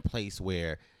not in a place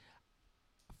where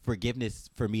forgiveness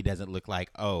for me doesn't look like,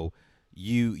 oh,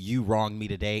 you wronged me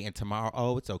today and tomorrow,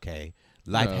 oh, it's okay.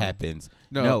 Life No. happens.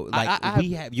 No, like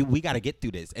I we got to get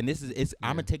through this, and this is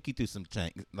I'm gonna take you through some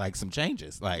some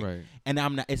changes, like, Right. and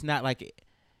I'm not. It's not like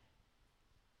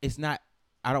it's not.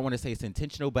 I don't want to say it's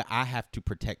intentional, but I have to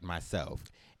protect myself,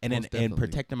 and Most and definitely.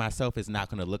 protecting myself is not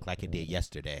gonna look like it did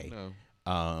yesterday.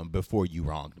 No. Before you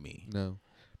wronged me. No.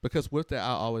 Because with that, I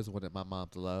always wanted my mom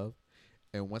to love.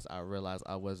 And once I realized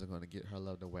I wasn't going to get her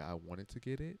love the way I wanted to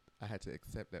get it, I had to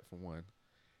accept that for one.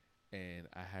 And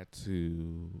I had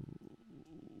to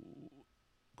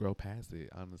grow past it,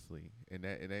 honestly. And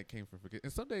that came from forget.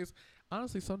 And some days,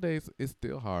 honestly, some days it's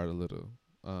still hard a little.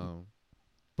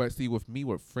 But see, with me,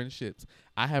 with friendships,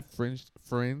 I have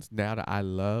friends now that I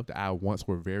love that I once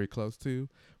were very close to,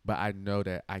 but I know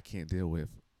that I can't deal with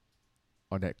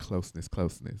on that closeness.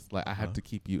 Like, I have to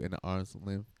keep you in the arm's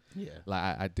length. Yeah.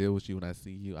 Like, I deal with you when I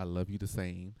see you. I love you the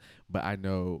same, but I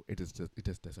know it just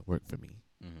doesn't work for me.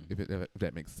 Mm-hmm. If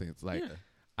that makes sense. Like, Yeah.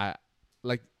 I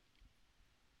like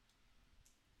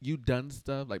you done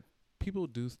stuff. Like, people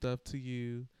do stuff to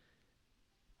you,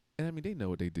 and I mean, they know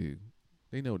what they do.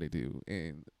 They know what they do,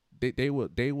 and they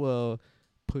will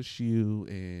push you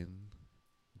and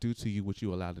do to you what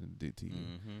you allow them to do to you.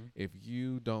 Mm-hmm. If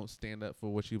you don't stand up for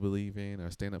what you believe in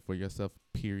or stand up for yourself,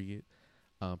 period,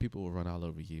 people will run all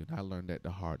over you. And I learned that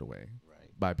the hard way,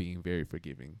 Right. by being very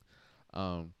forgiving.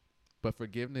 But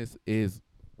forgiveness is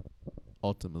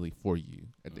ultimately for you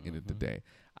at the end of the day.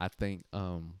 I think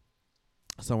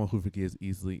someone who forgives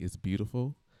easily is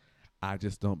beautiful. I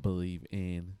just don't believe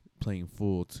in playing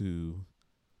fool to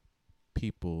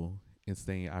people and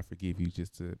saying I forgive you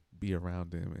just to be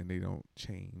around them and they don't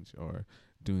change or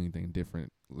do anything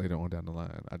different later on down the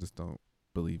line. I just don't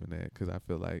believe in that because I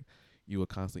feel like you will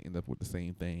constantly end up with the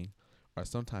same thing or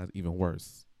sometimes even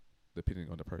worse depending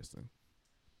on the person.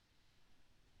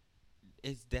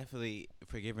 It's definitely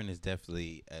forgiving is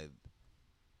definitely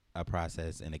a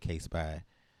process and a case by.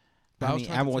 But I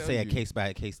mean, I won't say a case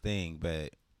by case thing,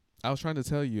 but I was trying to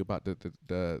tell you about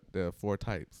the 4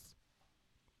 types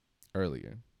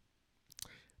earlier.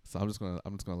 So I'm just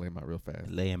gonna lay them out real fast.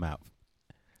 lay him out.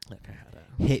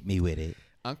 Hit me with it.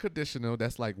 Unconditional,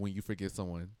 that's like when you forgive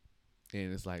someone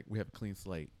and it's like we have a clean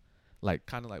slate. Like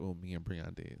kind of like what me and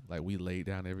Breon did. Like we laid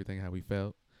down everything how we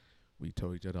felt. We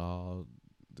told each other all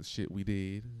the shit we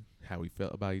did, how we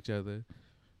felt about each other.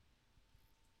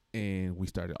 And we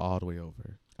started all the way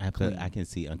over. I can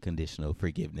see unconditional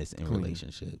forgiveness in Clean.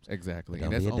 relationships. Exactly.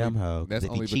 Don't and be a dumb hoe. That's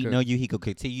If only he cheating because on you, he could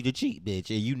continue to cheat,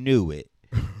 bitch, and you knew it.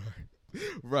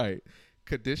 right.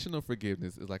 Conditional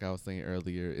forgiveness is like I was saying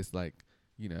earlier. It's like,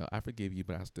 you know, I forgive you,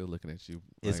 but I'm still looking at you.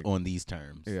 It's like, on these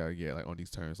terms. yeah, like on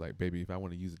these terms. Like, baby, if I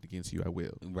want to use it against you, I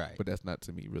will. Right. But that's not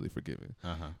to me really forgiving.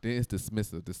 Uh-huh. Then it's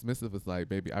dismissive. Dismissive is like,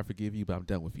 baby, I forgive you, but I'm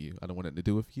done with you. I don't want nothing to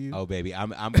do with you. Oh, baby,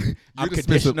 I'm You're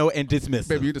conditional and dismissive.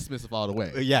 Baby, you're dismissive all the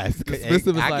way. Yes.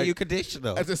 Dismissive is I like, give you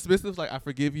conditional. as dismissive is like, I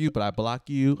forgive you, but I block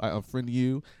you. I unfriend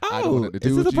you. I don't Oh, want nothing to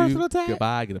is do this with a personal you. attack?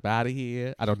 Goodbye. Get up out of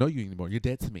here. I don't know you anymore. You're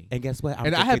dead to me. And guess what?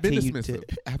 And I have been dismissive.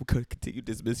 I'm going to continue to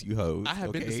dismiss you hoes. I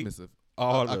have been okay? dismissive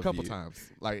All a of couple you. times.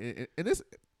 Like, and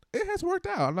it has worked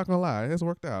out. I'm not gonna lie, it has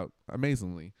worked out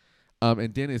amazingly.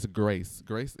 And then it's grace.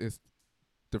 Grace is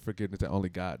the forgiveness that only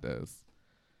God does.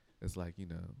 It's like, you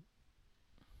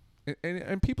know,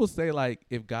 and people say like,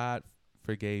 if God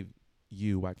forgave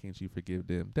you, why can't you forgive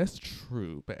them? That's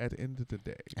true, but at the end of the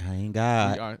day, I ain't we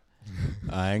God. are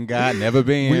I ain't God. Never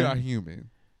been. we are human.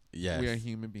 Yes. We are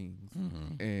human beings,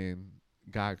 Mhm. and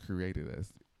God created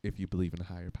us. If you believe in a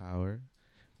higher power,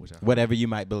 which I Whatever you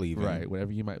might believe in. right,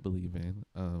 whatever you might believe in,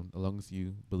 as long as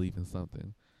you believe in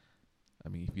something. I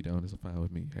mean, if you don't, it's fine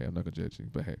with me. Hey, I'm not gonna judge you,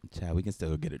 but hey, Child, we can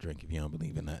still get a drink if you don't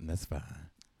believe in nothing. That's fine.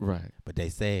 right, But they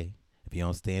say if you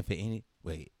don't stand for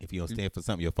if you don't stand for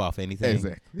something, you'll fall for anything.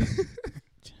 exactly.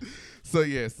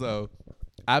 So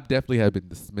I definitely have been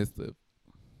dismissive.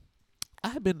 I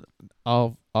have been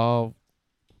all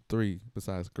 3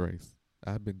 besides grace.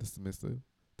 I have been dismissive.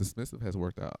 Dismissive has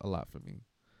worked out a lot for me.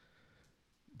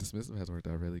 Dismissive has worked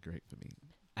out really great for me.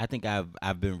 I think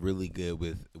I've been really good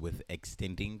with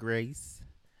extending grace,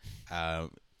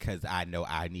 because I know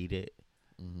I need it.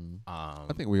 I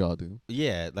think we all do.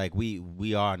 Yeah, like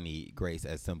we all need grace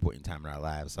at some point in time in our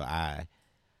lives. So I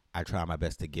try my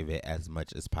best to give it as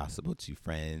much as possible to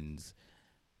friends,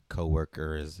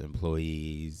 coworkers,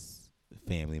 employees,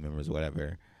 family members,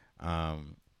 whatever.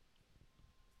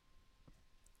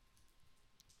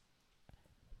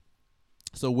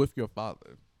 So with your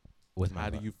father, With my how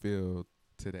do you feel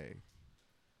today?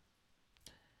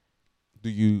 Do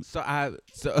you so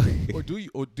or do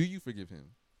you forgive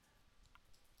him?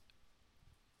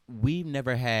 we've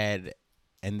never had,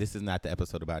 and this is not the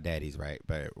episode about daddies, right?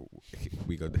 But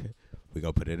we go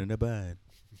put it in a bun.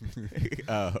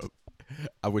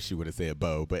 I wish you would have said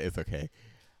bow, but it's okay.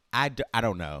 I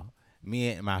don't know. Me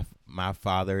and my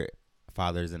father's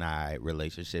and I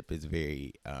relationship is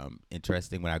very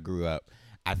interesting. When I grew up,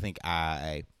 I think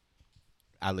I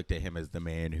looked at him as the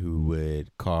man who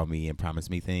would call me and promise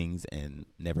me things and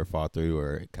never fall through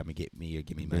or come and get me or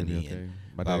give me money. Okay. And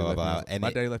My blah, daddy blah, left blah. me. And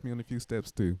My daddy left me on a few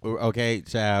steps too. okay,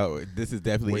 child, this is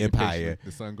definitely Waiting empire. patient,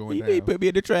 the sun going He down. put me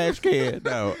in the trash can.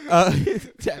 No,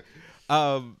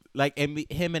 like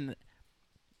him and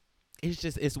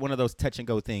it's one of those touch and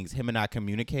go things. Him and I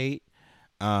communicate,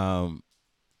 and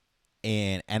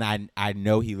I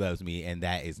know he loves me, and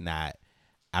that is not.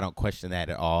 I don't question that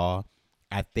at all.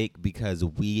 I think because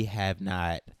we have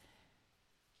not,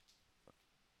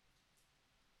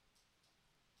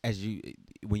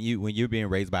 when you're being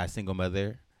raised by a single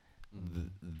mother,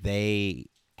 they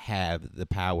have the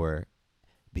power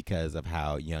because of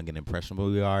how young and impressionable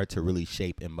we are to really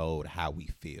shape and mold how we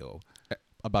feel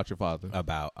About your father.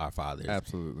 about our fathers.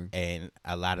 Absolutely. And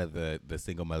a lot of the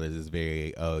single mothers is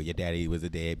very, oh, your daddy was a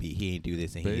deadbeat. He didn't do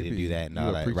this and he didn't do that and you all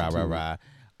a that. preacher Rah, to rah,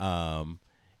 rah.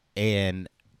 And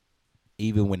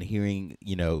even when hearing,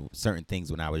 certain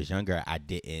things when I was younger, I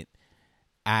didn't,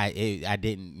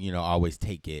 always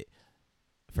take it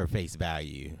for face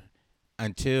value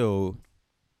until,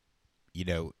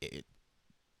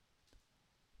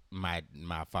 my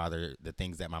father, the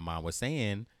things that my mom was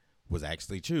saying was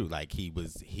actually true. Like he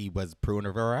was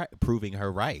proving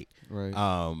her right. Right.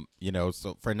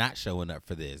 So for not showing up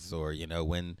for this or,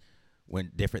 when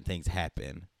different things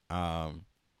happen.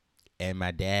 And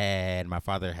my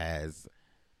father has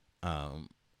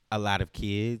a lot of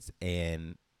kids,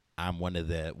 and I'm one of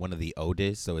the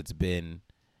oldest, so it's been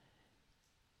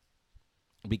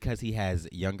because he has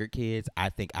younger kids. I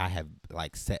think I have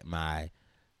like set my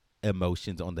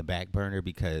emotions on the back burner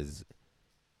because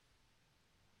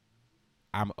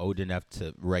I'm old enough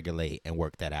to regulate and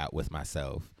work that out with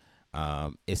myself.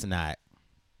 It's not.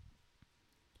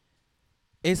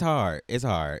 It's hard. It's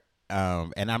hard.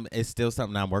 And it's still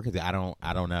something I'm working through. I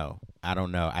don't know.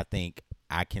 I think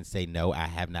I can say no. I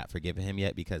have not forgiven him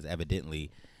yet because evidently,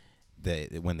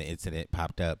 when the incident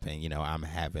popped up and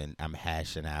I'm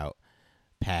hashing out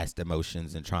past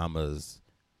emotions and traumas,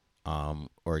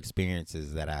 or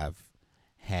experiences that I've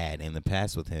had in the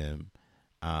past with him,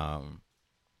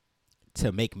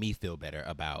 to make me feel better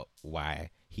about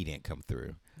why he didn't come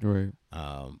through. Right.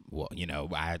 Well,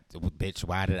 why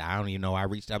did I don't even know I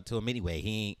reached out to him anyway.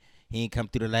 He ain't come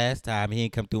through the last time. He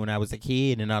ain't come through when I was a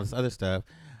kid and all this other stuff.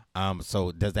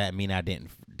 So does that mean I didn't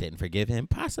forgive him?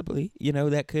 Possibly.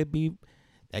 That could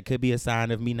be a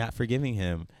sign of me not forgiving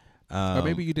him. Or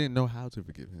maybe you didn't know how to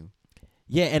forgive him.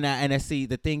 Yeah, and I see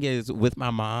the thing is with my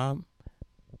mom,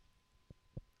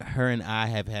 her and I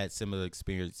have had similar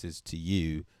experiences to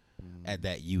you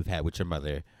that you've had with your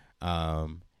mother.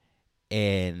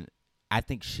 And I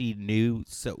think she knew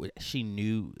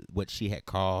what she had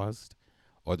caused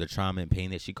or the trauma and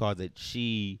pain that she caused.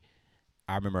 I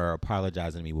remember her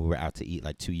apologizing to me when we were out to eat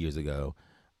like 2 years ago,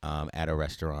 at a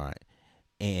restaurant.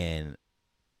 And,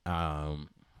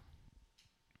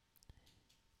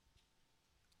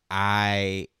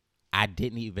 I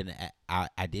didn't even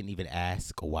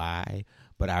ask why,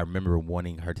 but I remember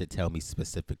wanting her to tell me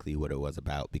specifically what it was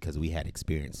about because we had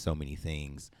experienced so many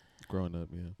things Growing up,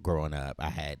 yeah. growing up. I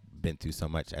had been through so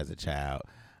much as a child.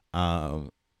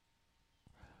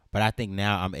 But I think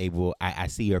now I'm able, I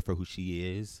see her for who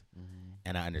she is,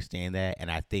 and I understand that. And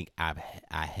I think I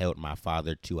held my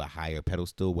father to a higher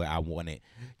pedestal where I wanted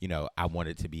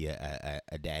to be a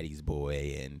daddy's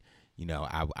boy, and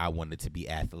I wanted to be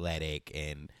athletic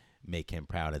and make him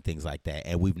proud and things like that.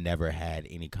 And we've never had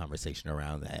any conversation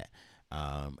around that.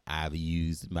 I've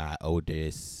used my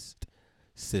oldest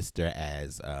sister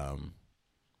as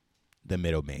the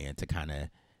middleman to kind of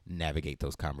navigate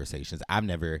those conversations. I've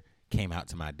never came out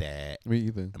to my dad. Me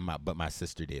either. But my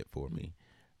sister did for me.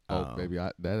 Oh, baby,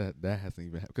 that hasn't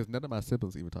even happened because none of my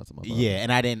siblings even talk to my mom. Yeah,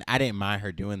 and I didn't mind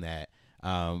her doing that.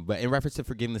 But in reference to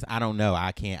forgiveness, I don't know.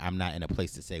 I'm not in a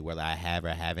place to say whether I have or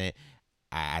haven't.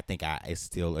 I think it's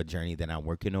still a journey that I'm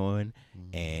working on,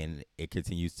 and it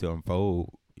continues to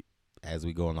unfold as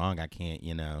we go along. I can't,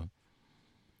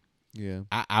 Yeah.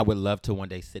 I would love to one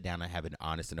day sit down and have an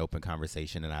honest and open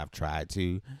conversation, and I've tried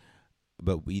to,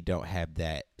 but we don't have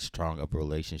that strong of a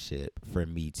relationship for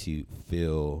me to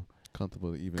feel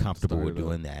comfortable with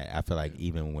doing that. I feel like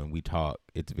even when we talk,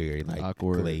 it's very like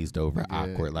awkward. glazed over, Yeah,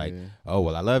 awkward. Like, yeah. oh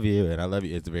well, I love you and I love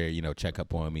you. It's very check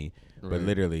up on me, but Right.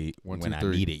 literally 1, when 2, I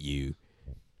 3. needed you,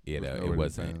 Was nowhere it to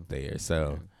wasn't found. there.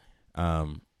 So,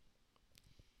 I'm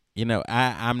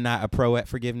not a pro at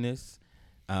forgiveness.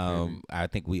 I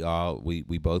think we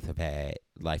both have had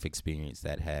life experience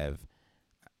that have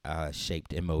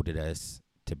shaped and molded us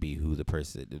to be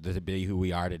to be who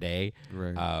we are today.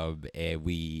 Right. And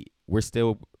we're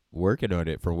still working on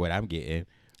it from what I'm getting,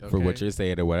 for what Okay. you're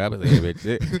saying and what I'm saying,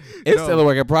 bitch. It's still a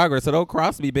work in progress, so don't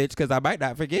cross me, bitch, because I might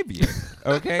not forgive you.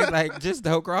 Okay, like just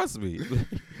don't cross me.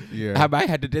 Yeah. I might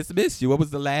have to dismiss you. What was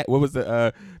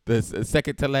the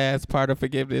second to last part of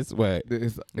forgiveness? What?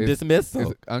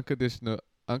 Dismissal. It's unconditional,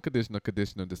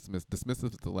 conditional dismiss. Dismissal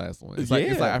is the last one. It's like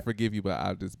Yeah. I forgive you, but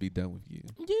I'll just be done with you.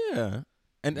 Yeah,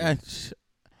 and Yeah.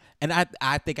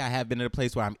 I think I have been in a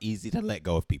place where I'm easy to let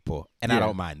go of people, and I Yeah.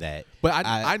 don't mind that. But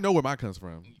I know where mine comes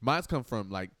from. Mine's come from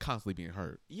like constantly being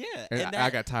hurt, Yeah, and I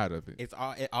got tired of it. it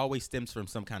always stems from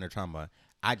some kind of trauma.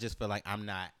 I just feel like I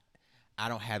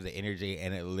don't have the energy,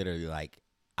 and it literally like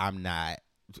I'm not.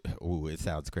 Ooh, it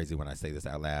sounds crazy when I say this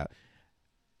out loud.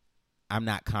 I'm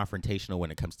not confrontational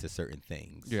when it comes to certain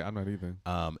things. Yeah, I'm not either.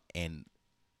 And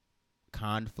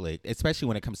conflict, especially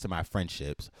when it comes to my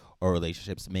friendships or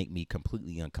relationships, make me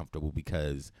completely uncomfortable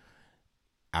because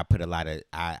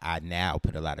I now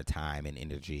put a lot of time and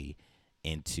energy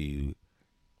into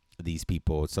these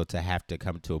people. So to have to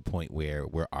come to a point where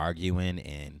we're arguing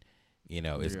and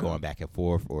it's Yeah. going back and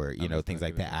forth or I'm just things not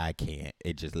like good that, at I can't.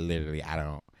 It just literally I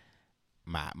don't.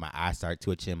 My eyes start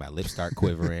twitching, my lips start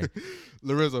quivering.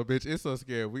 Lorenzo, bitch, it's so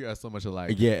scary. We are so much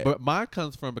alike. Yeah. But mine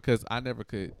comes from because I never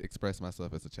could express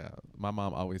myself as a child. My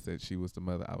mom always said she was the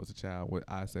mother, I was a child. What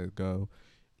I said go,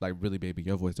 like really, baby,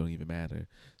 your voice don't even matter.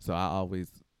 So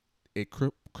it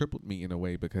crippled me in a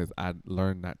way because I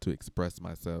learned not to express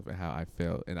myself and how I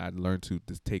felt, and I learned to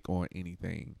just take on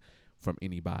anything from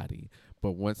anybody.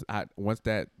 But once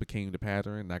that became the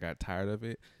pattern and I got tired of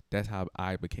it, that's how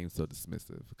I became so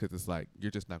dismissive, because it's like, you're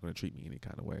just not going to treat me any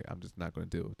kind of way. I'm just not going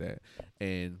to deal with that.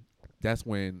 And that's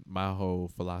when my whole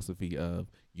philosophy of,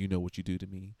 you know what you do to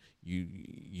me,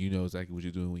 you know exactly what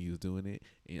you're doing when you was doing it,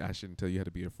 and I shouldn't tell you how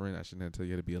to be a friend, I shouldn't have to tell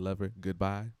you how to be a lover,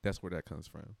 goodbye. That's where that comes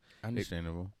from.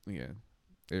 Understandable. Yeah,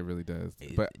 it really does.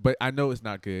 It- But I know it's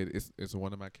not good. It's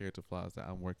one of my character flaws that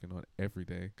I'm working on every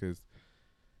day, because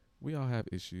we all have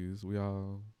issues. We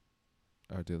all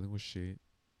are dealing with shit,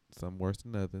 some worse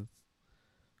than others.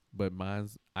 But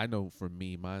I know for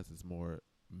me, mine's is more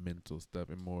mental stuff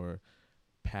and more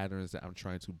patterns that I'm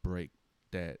trying to break,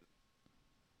 that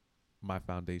my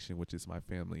foundation, which is my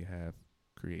family, have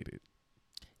created.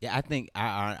 Yeah, I think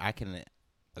I can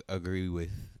agree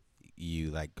with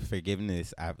you. Like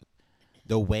forgiveness,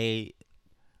 the way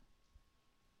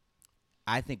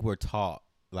I think we're taught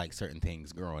like certain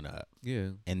things growing up,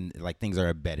 Yeah. and like things are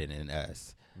embedded in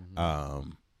us.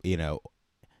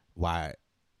 Why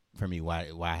for me,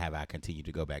 why have I continued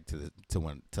to go back to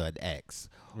an ex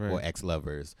Right. or ex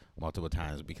lovers multiple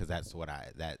times? Because that's what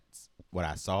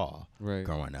I saw Right.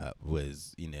 growing up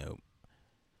was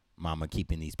mama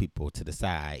keeping these people to the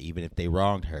side, even if they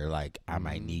wronged her. Like I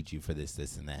might need you for this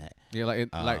and that. Yeah, like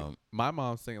Um, my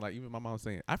mom saying, like even my mom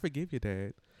saying, I forgive you,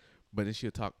 Dad, but then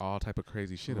she'll talk all type of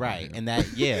crazy shit about Right, him. and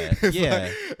that yeah, It's yeah,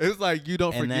 like, it's like you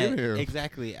don't and forgive that, him.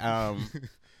 exactly.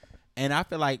 And I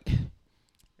feel like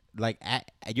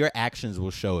your actions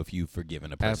will show if you've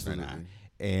forgiven a person or not.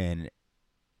 Absolutely.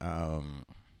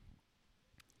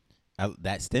 And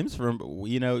that stems from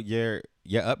your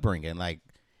upbringing, like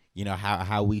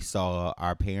how we saw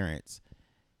our parents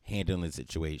handling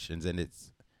situations, and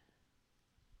it's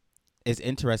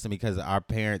interesting because our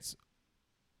parents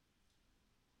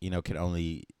can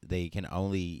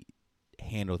only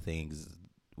handle things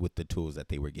with the tools that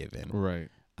they were given. Right.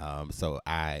 So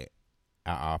I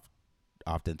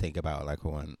often think about like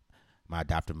when my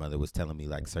adopted mother was telling me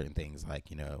like certain things, like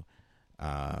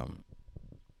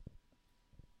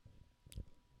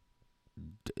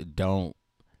don't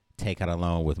take out a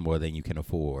loan with more than you can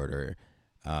afford, or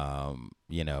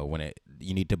when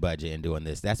you need to budget and doing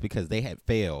this. That's because they had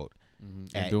failed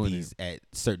at doing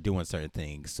certain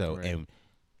things. So Right.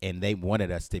 and they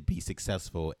wanted us to be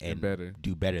successful and better.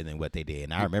 do better than what they did.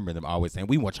 And I remember them always saying,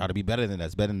 "We want y'all to be better than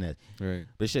us, better than us." Right.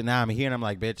 But shit, now I'm here and I'm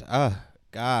like, bitch,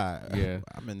 God. Yeah.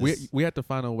 I'm in We this. we have to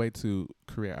find a way to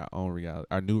create our own reality,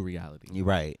 our new reality. You're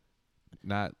right.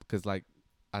 Not because like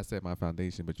I said, my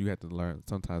foundation, but you have to learn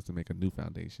sometimes to make a new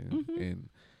foundation and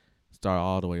start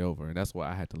all the way over, and that's what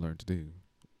I had to learn to do,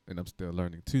 and I'm still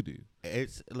learning to do.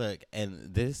 It's look,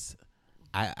 and this,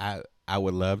 I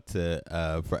would love to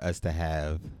for us to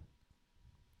have.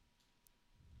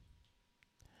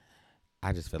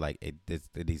 I just feel like it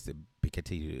needs to be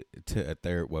continued to a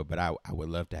third one, but I would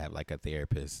love to have like a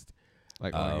therapist,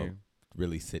 Like on here,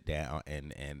 really sit down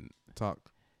and talk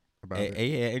about and, it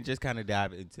yeah, and just kind of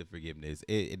dive into forgiveness.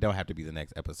 It don't have to be the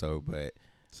next episode, but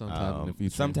sometime in the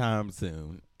future. sometime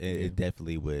soon. It, Yeah. it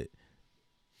definitely would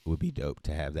be dope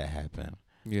to have that happen.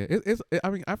 Yeah, I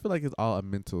mean, I feel like it's all a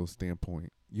mental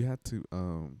standpoint. You have to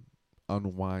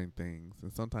unwind things,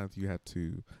 and sometimes you have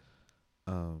to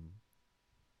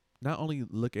not only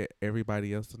look at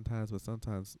everybody else sometimes, but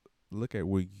sometimes look at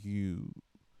where you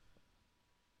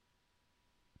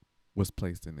was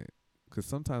placed in it. Because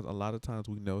sometimes, a lot of times,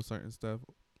 we know certain stuff.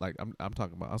 Like I'm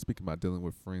speaking about dealing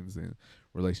with friends and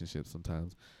relationships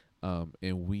sometimes,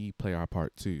 and we play our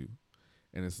part too,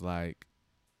 and it's like,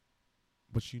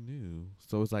 but you knew.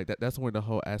 So it's like that's where the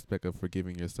whole aspect of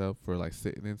forgiving yourself for like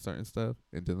sitting in certain stuff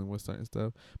and dealing with certain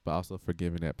stuff, but also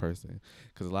forgiving that person.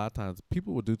 Because a lot of times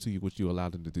people will do to you what you allow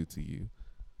them to do to you.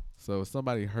 So if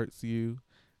somebody hurts you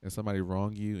and somebody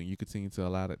wrong you and you continue to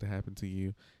allow that to happen to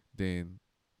you, then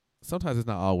sometimes it's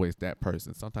not always that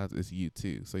person. Sometimes it's you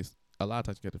too. So a lot of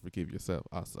times you have to forgive yourself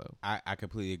also. I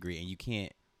completely agree, and you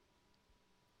can't.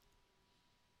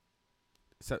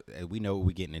 So we know what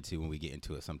we're getting into when we get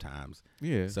into it sometimes.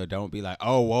 Yeah. So don't be like,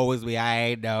 oh, woe is me, I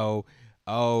ain't know.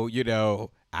 Oh,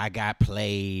 I got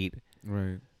played,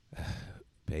 Right.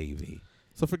 baby.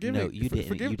 So forgive No, me. you didn't.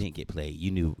 Forgive. You didn't get played. You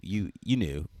knew. You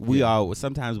knew. We all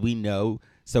sometimes we know,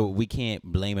 so we can't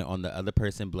blame it on the other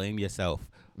person. Blame yourself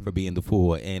for being the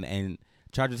fool and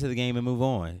charge it to the game and move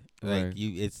on. Like Right.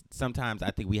 it's sometimes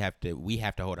I think we have to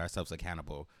hold ourselves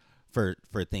accountable for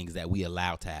things that we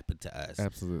allow to happen to us.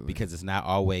 Absolutely. Because it's not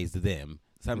always them.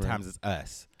 Sometimes it's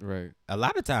us. Right. A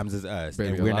lot of times it's us,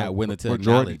 Baby, and we're a lot not willing to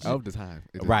majority acknowledge of it. the time.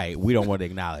 It is. Right, we don't want to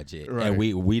acknowledge it, Right. and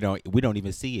we don't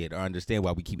even see it or understand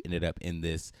why we keep ended up in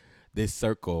this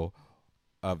circle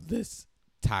of this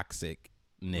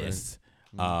toxicness.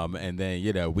 Right. And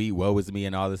then we woe is me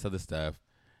and all this other stuff.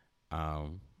 But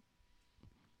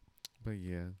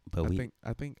yeah, But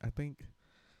I think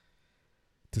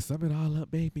to sum it all up,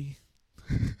 baby,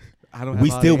 I don't. we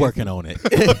have all still the working answers.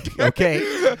 on it. Okay,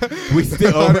 we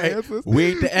still All the right. answers? We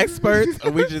ain't the experts.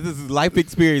 This is life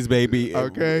experience, baby.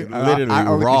 Okay, Literally I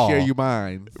only raw. can share you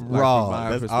mine. Raw.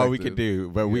 That's all we can do.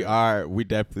 But we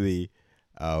definitely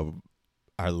are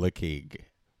looking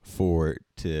forward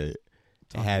to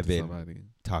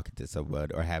talking to someone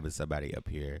or having somebody up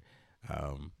here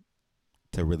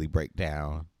to really break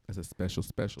down That's a special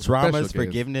traumas, guest.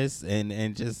 forgiveness,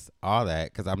 and just all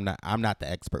that. Because I'm not the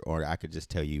expert on it. I could just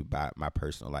tell you about my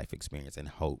personal life experience and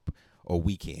hope, or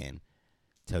we can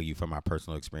tell you from my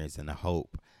personal experience and the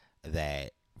hope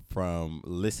that from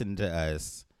listening to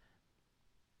us,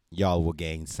 y'all will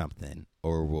gain something,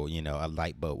 or will a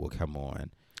light bulb will come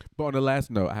on. But on the last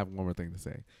note, I have one more thing to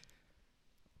say.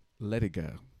 Let it go.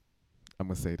 I'm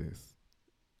gonna say this.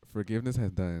 Forgiveness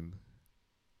has done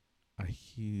a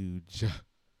huge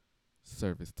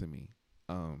service to me.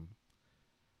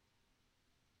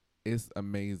 It's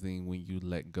amazing when you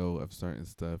let go of certain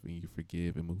stuff and you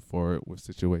forgive and move forward with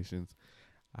situations,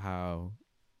 how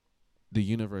the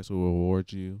universe will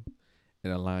reward you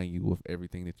and align you with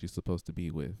everything that you're supposed to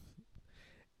be with.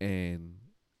 And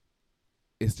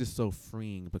it's just so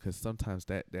freeing, because sometimes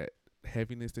that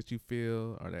heaviness that you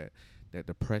feel, or that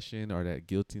depression or that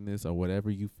guiltiness or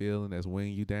whatever you feel and that's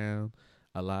weighing you down,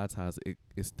 a lot of times it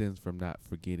stems from not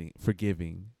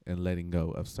forgiving and letting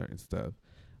go of certain stuff.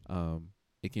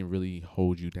 It can really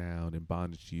hold you down and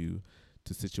bondage you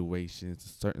to situations, to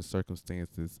certain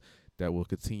circumstances that will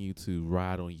continue to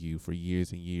ride on you for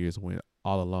years and years, when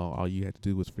all along all you had to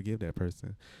do was forgive that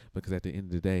person. Because at the end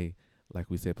of the day, like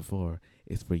we said before,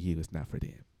 it's for you, it's not for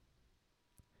them.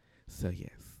 So yes.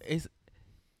 It's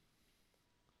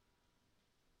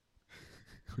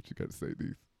What you got to say,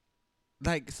 Dee?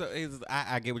 like, so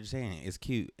I get what you're saying. It's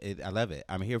cute. I love it.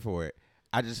 I'm here for it.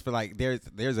 I just feel like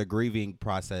there's a grieving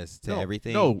process to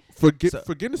everything. No,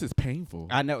 forgiveness is painful.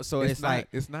 I know. So it's like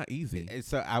it's not easy.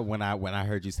 So when I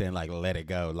heard you saying like let it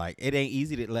go, like it ain't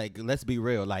easy to, like, let's be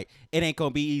real, like it ain't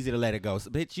gonna be easy to let it go. So,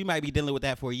 bitch, you might be dealing with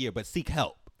that for a year, but seek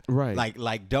help. Right.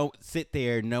 Like don't sit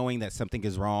there knowing that something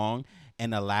is wrong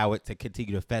and allow it to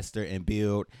continue to fester and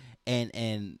build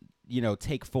and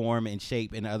take form and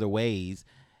shape in other ways.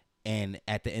 and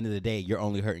at the end of the day, you're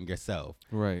only hurting yourself.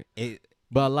 Right. It.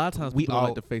 But a lot of times We people don't all-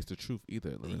 like to face the truth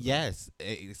either. Lorenzo. Yes.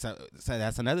 So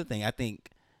that's another thing. I think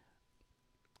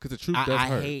Because the truth does I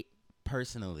hurt. hate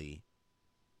personally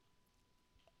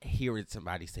hearing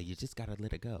somebody say you just gotta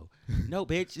let it go. No,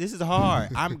 bitch, this is hard.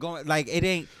 I'm going like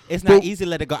it's not easy to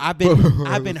let it go. I've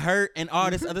been hurt and all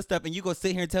this other stuff, and you go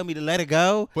sit here and tell me to let it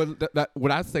go. But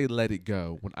when I say let it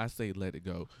go,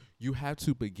 you have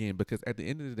to begin, because at the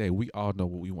end of the day, we all know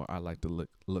what we want our life to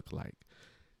look like.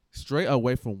 Straight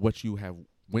away from what you have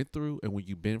went through and where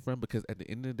you've been from, because at the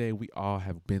end of the day, we all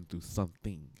have been through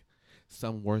something.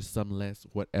 Some worse, some less,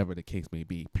 whatever the case may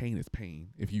be. Pain is pain,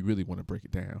 if you really want to break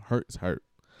it down. Hurt is hurt.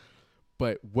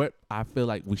 But what I feel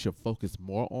like we should focus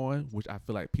more on, which I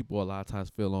feel like people a lot of times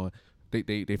feel on,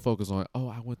 they focus on, oh,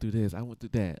 I went through this, I went through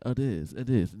that, oh, this, and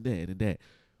this, and that, and that.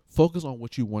 Focus on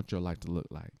what you want your life to look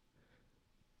like.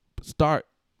 Start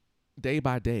day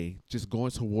by day just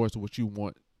going towards what you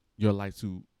want your life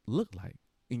to look like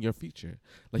in your future.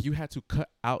 Like, you had to cut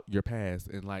out your past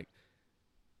and, like,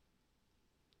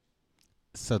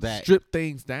 So that strip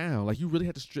things down. Like, you really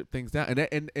have to strip things down,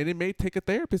 and it may take a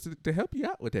therapist to help you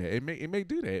out with that. It may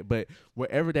do that, but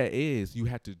wherever that is, you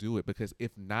have to do it, because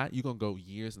if not, you're gonna go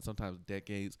years and sometimes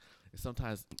decades, and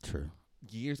sometimes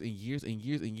years and years and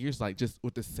years and years, like, just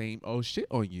with the same old shit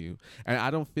on you. And I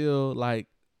don't feel like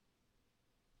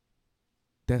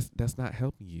that's not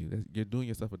helping you. You're doing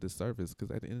yourself a disservice,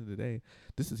 because at the end of the day,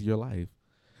 this is your life.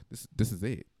 This is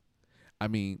it. I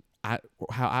mean,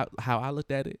 how I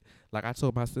looked at it, like I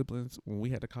told my siblings when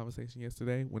we had the conversation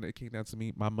yesterday, when it came down to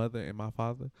me, my mother and my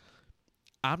father,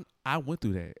 I went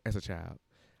through that as a child.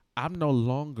 I'm no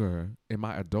longer in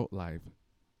my adult life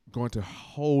going to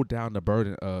hold down the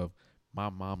burden of my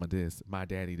mama this, my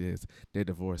daddy this, they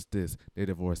divorced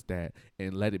that,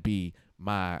 and let it be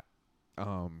my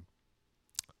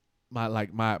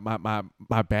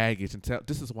my baggage and tell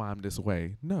this is why I'm this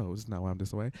way. No, this is not why I'm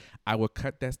this way. I will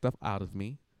cut that stuff out of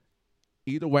me.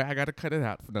 Either way, I got to cut it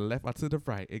out from the left or to the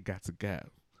right. It got to go.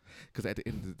 Because at the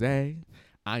end of the day,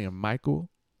 I am Michael.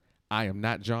 I am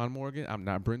not John Morgan. I'm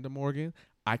not Brenda Morgan.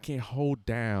 I can't hold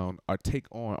down or take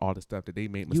on all the stuff that they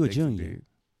made mistakes. You a and junior. did.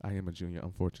 I am a junior,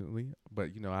 unfortunately.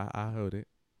 But, you know, I hold it.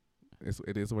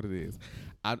 It is what it is.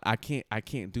 I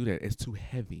can't do that. It's too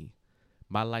heavy.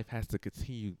 My life has to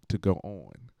continue to go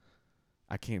on.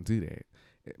 I can't do that.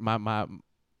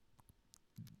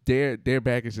 Their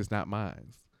baggage is not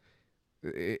mine.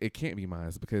 It can't be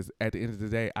mine, because at the end of the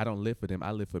day, I don't live for them.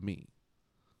 I live for me.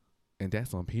 And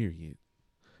that's on period.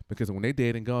 Because when they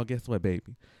dead and gone, guess what,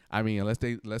 baby? I mean,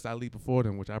 unless I leave before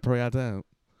them, which I pray I don't.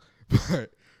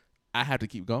 But I have to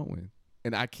keep going.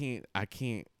 And I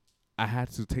have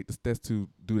to take the steps to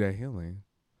do that healing.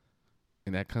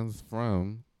 And that comes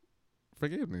from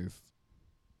forgiveness.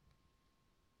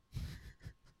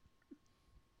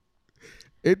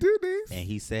 It do this. And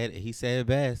he said it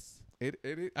best. It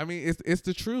I mean, it's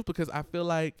the truth, because I feel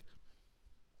like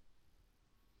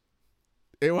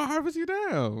it will harvest you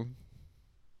down.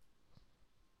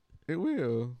 It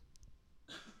will.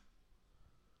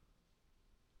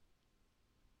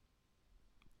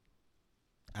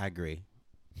 I agree.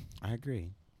 I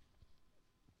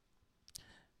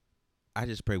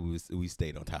just pray we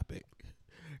stayed on topic,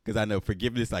 because I know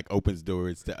forgiveness like opens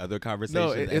doors to other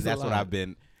conversations, it's and that's a what lot.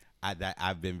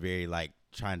 I've been very like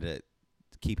trying to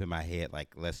keep in my head.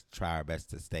 Like, let's try our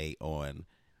best to stay on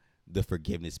the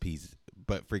forgiveness piece.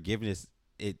 But forgiveness,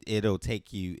 it'll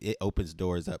take you. It opens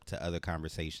doors up to other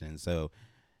conversations. So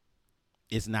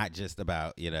it's not just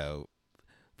about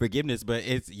forgiveness, but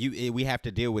we have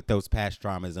to deal with those past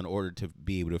traumas in order to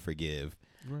be able to forgive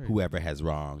whoever has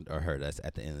wronged or hurt us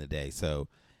at the end of the day. So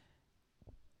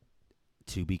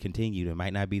to be continued. It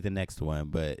might not be the next one,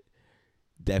 but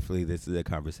definitely this is a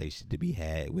conversation to be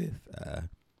had with a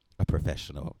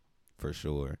professional for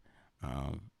sure.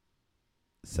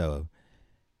 So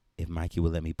if Mikey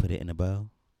will let me put it in a bow.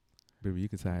 Baby, you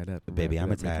can tie it up. Baby, I'm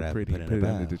going to tie it up and put it in a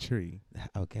bow. Under the tree.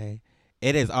 Okay.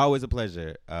 It is always a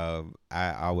pleasure.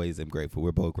 I always am grateful.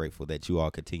 We're both grateful that you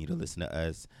all continue to listen to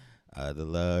us. The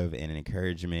love and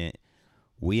encouragement.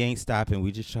 We ain't stopping.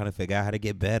 We just trying to figure out how to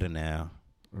get better now.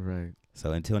 Right.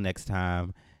 So until next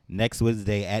time, next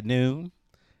Wednesday at noon.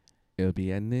 It'll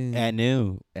be at noon. At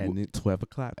noon. At 12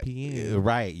 o'clock p.m.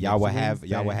 Right. Y'all will have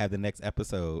Wednesday. the next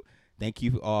episode. Thank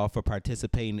you all for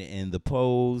participating in the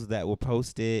polls that were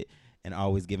posted and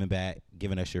always giving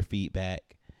us your feedback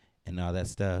and all that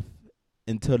stuff.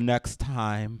 Until next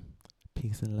time.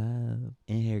 Peace and love.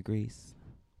 In here, Grease.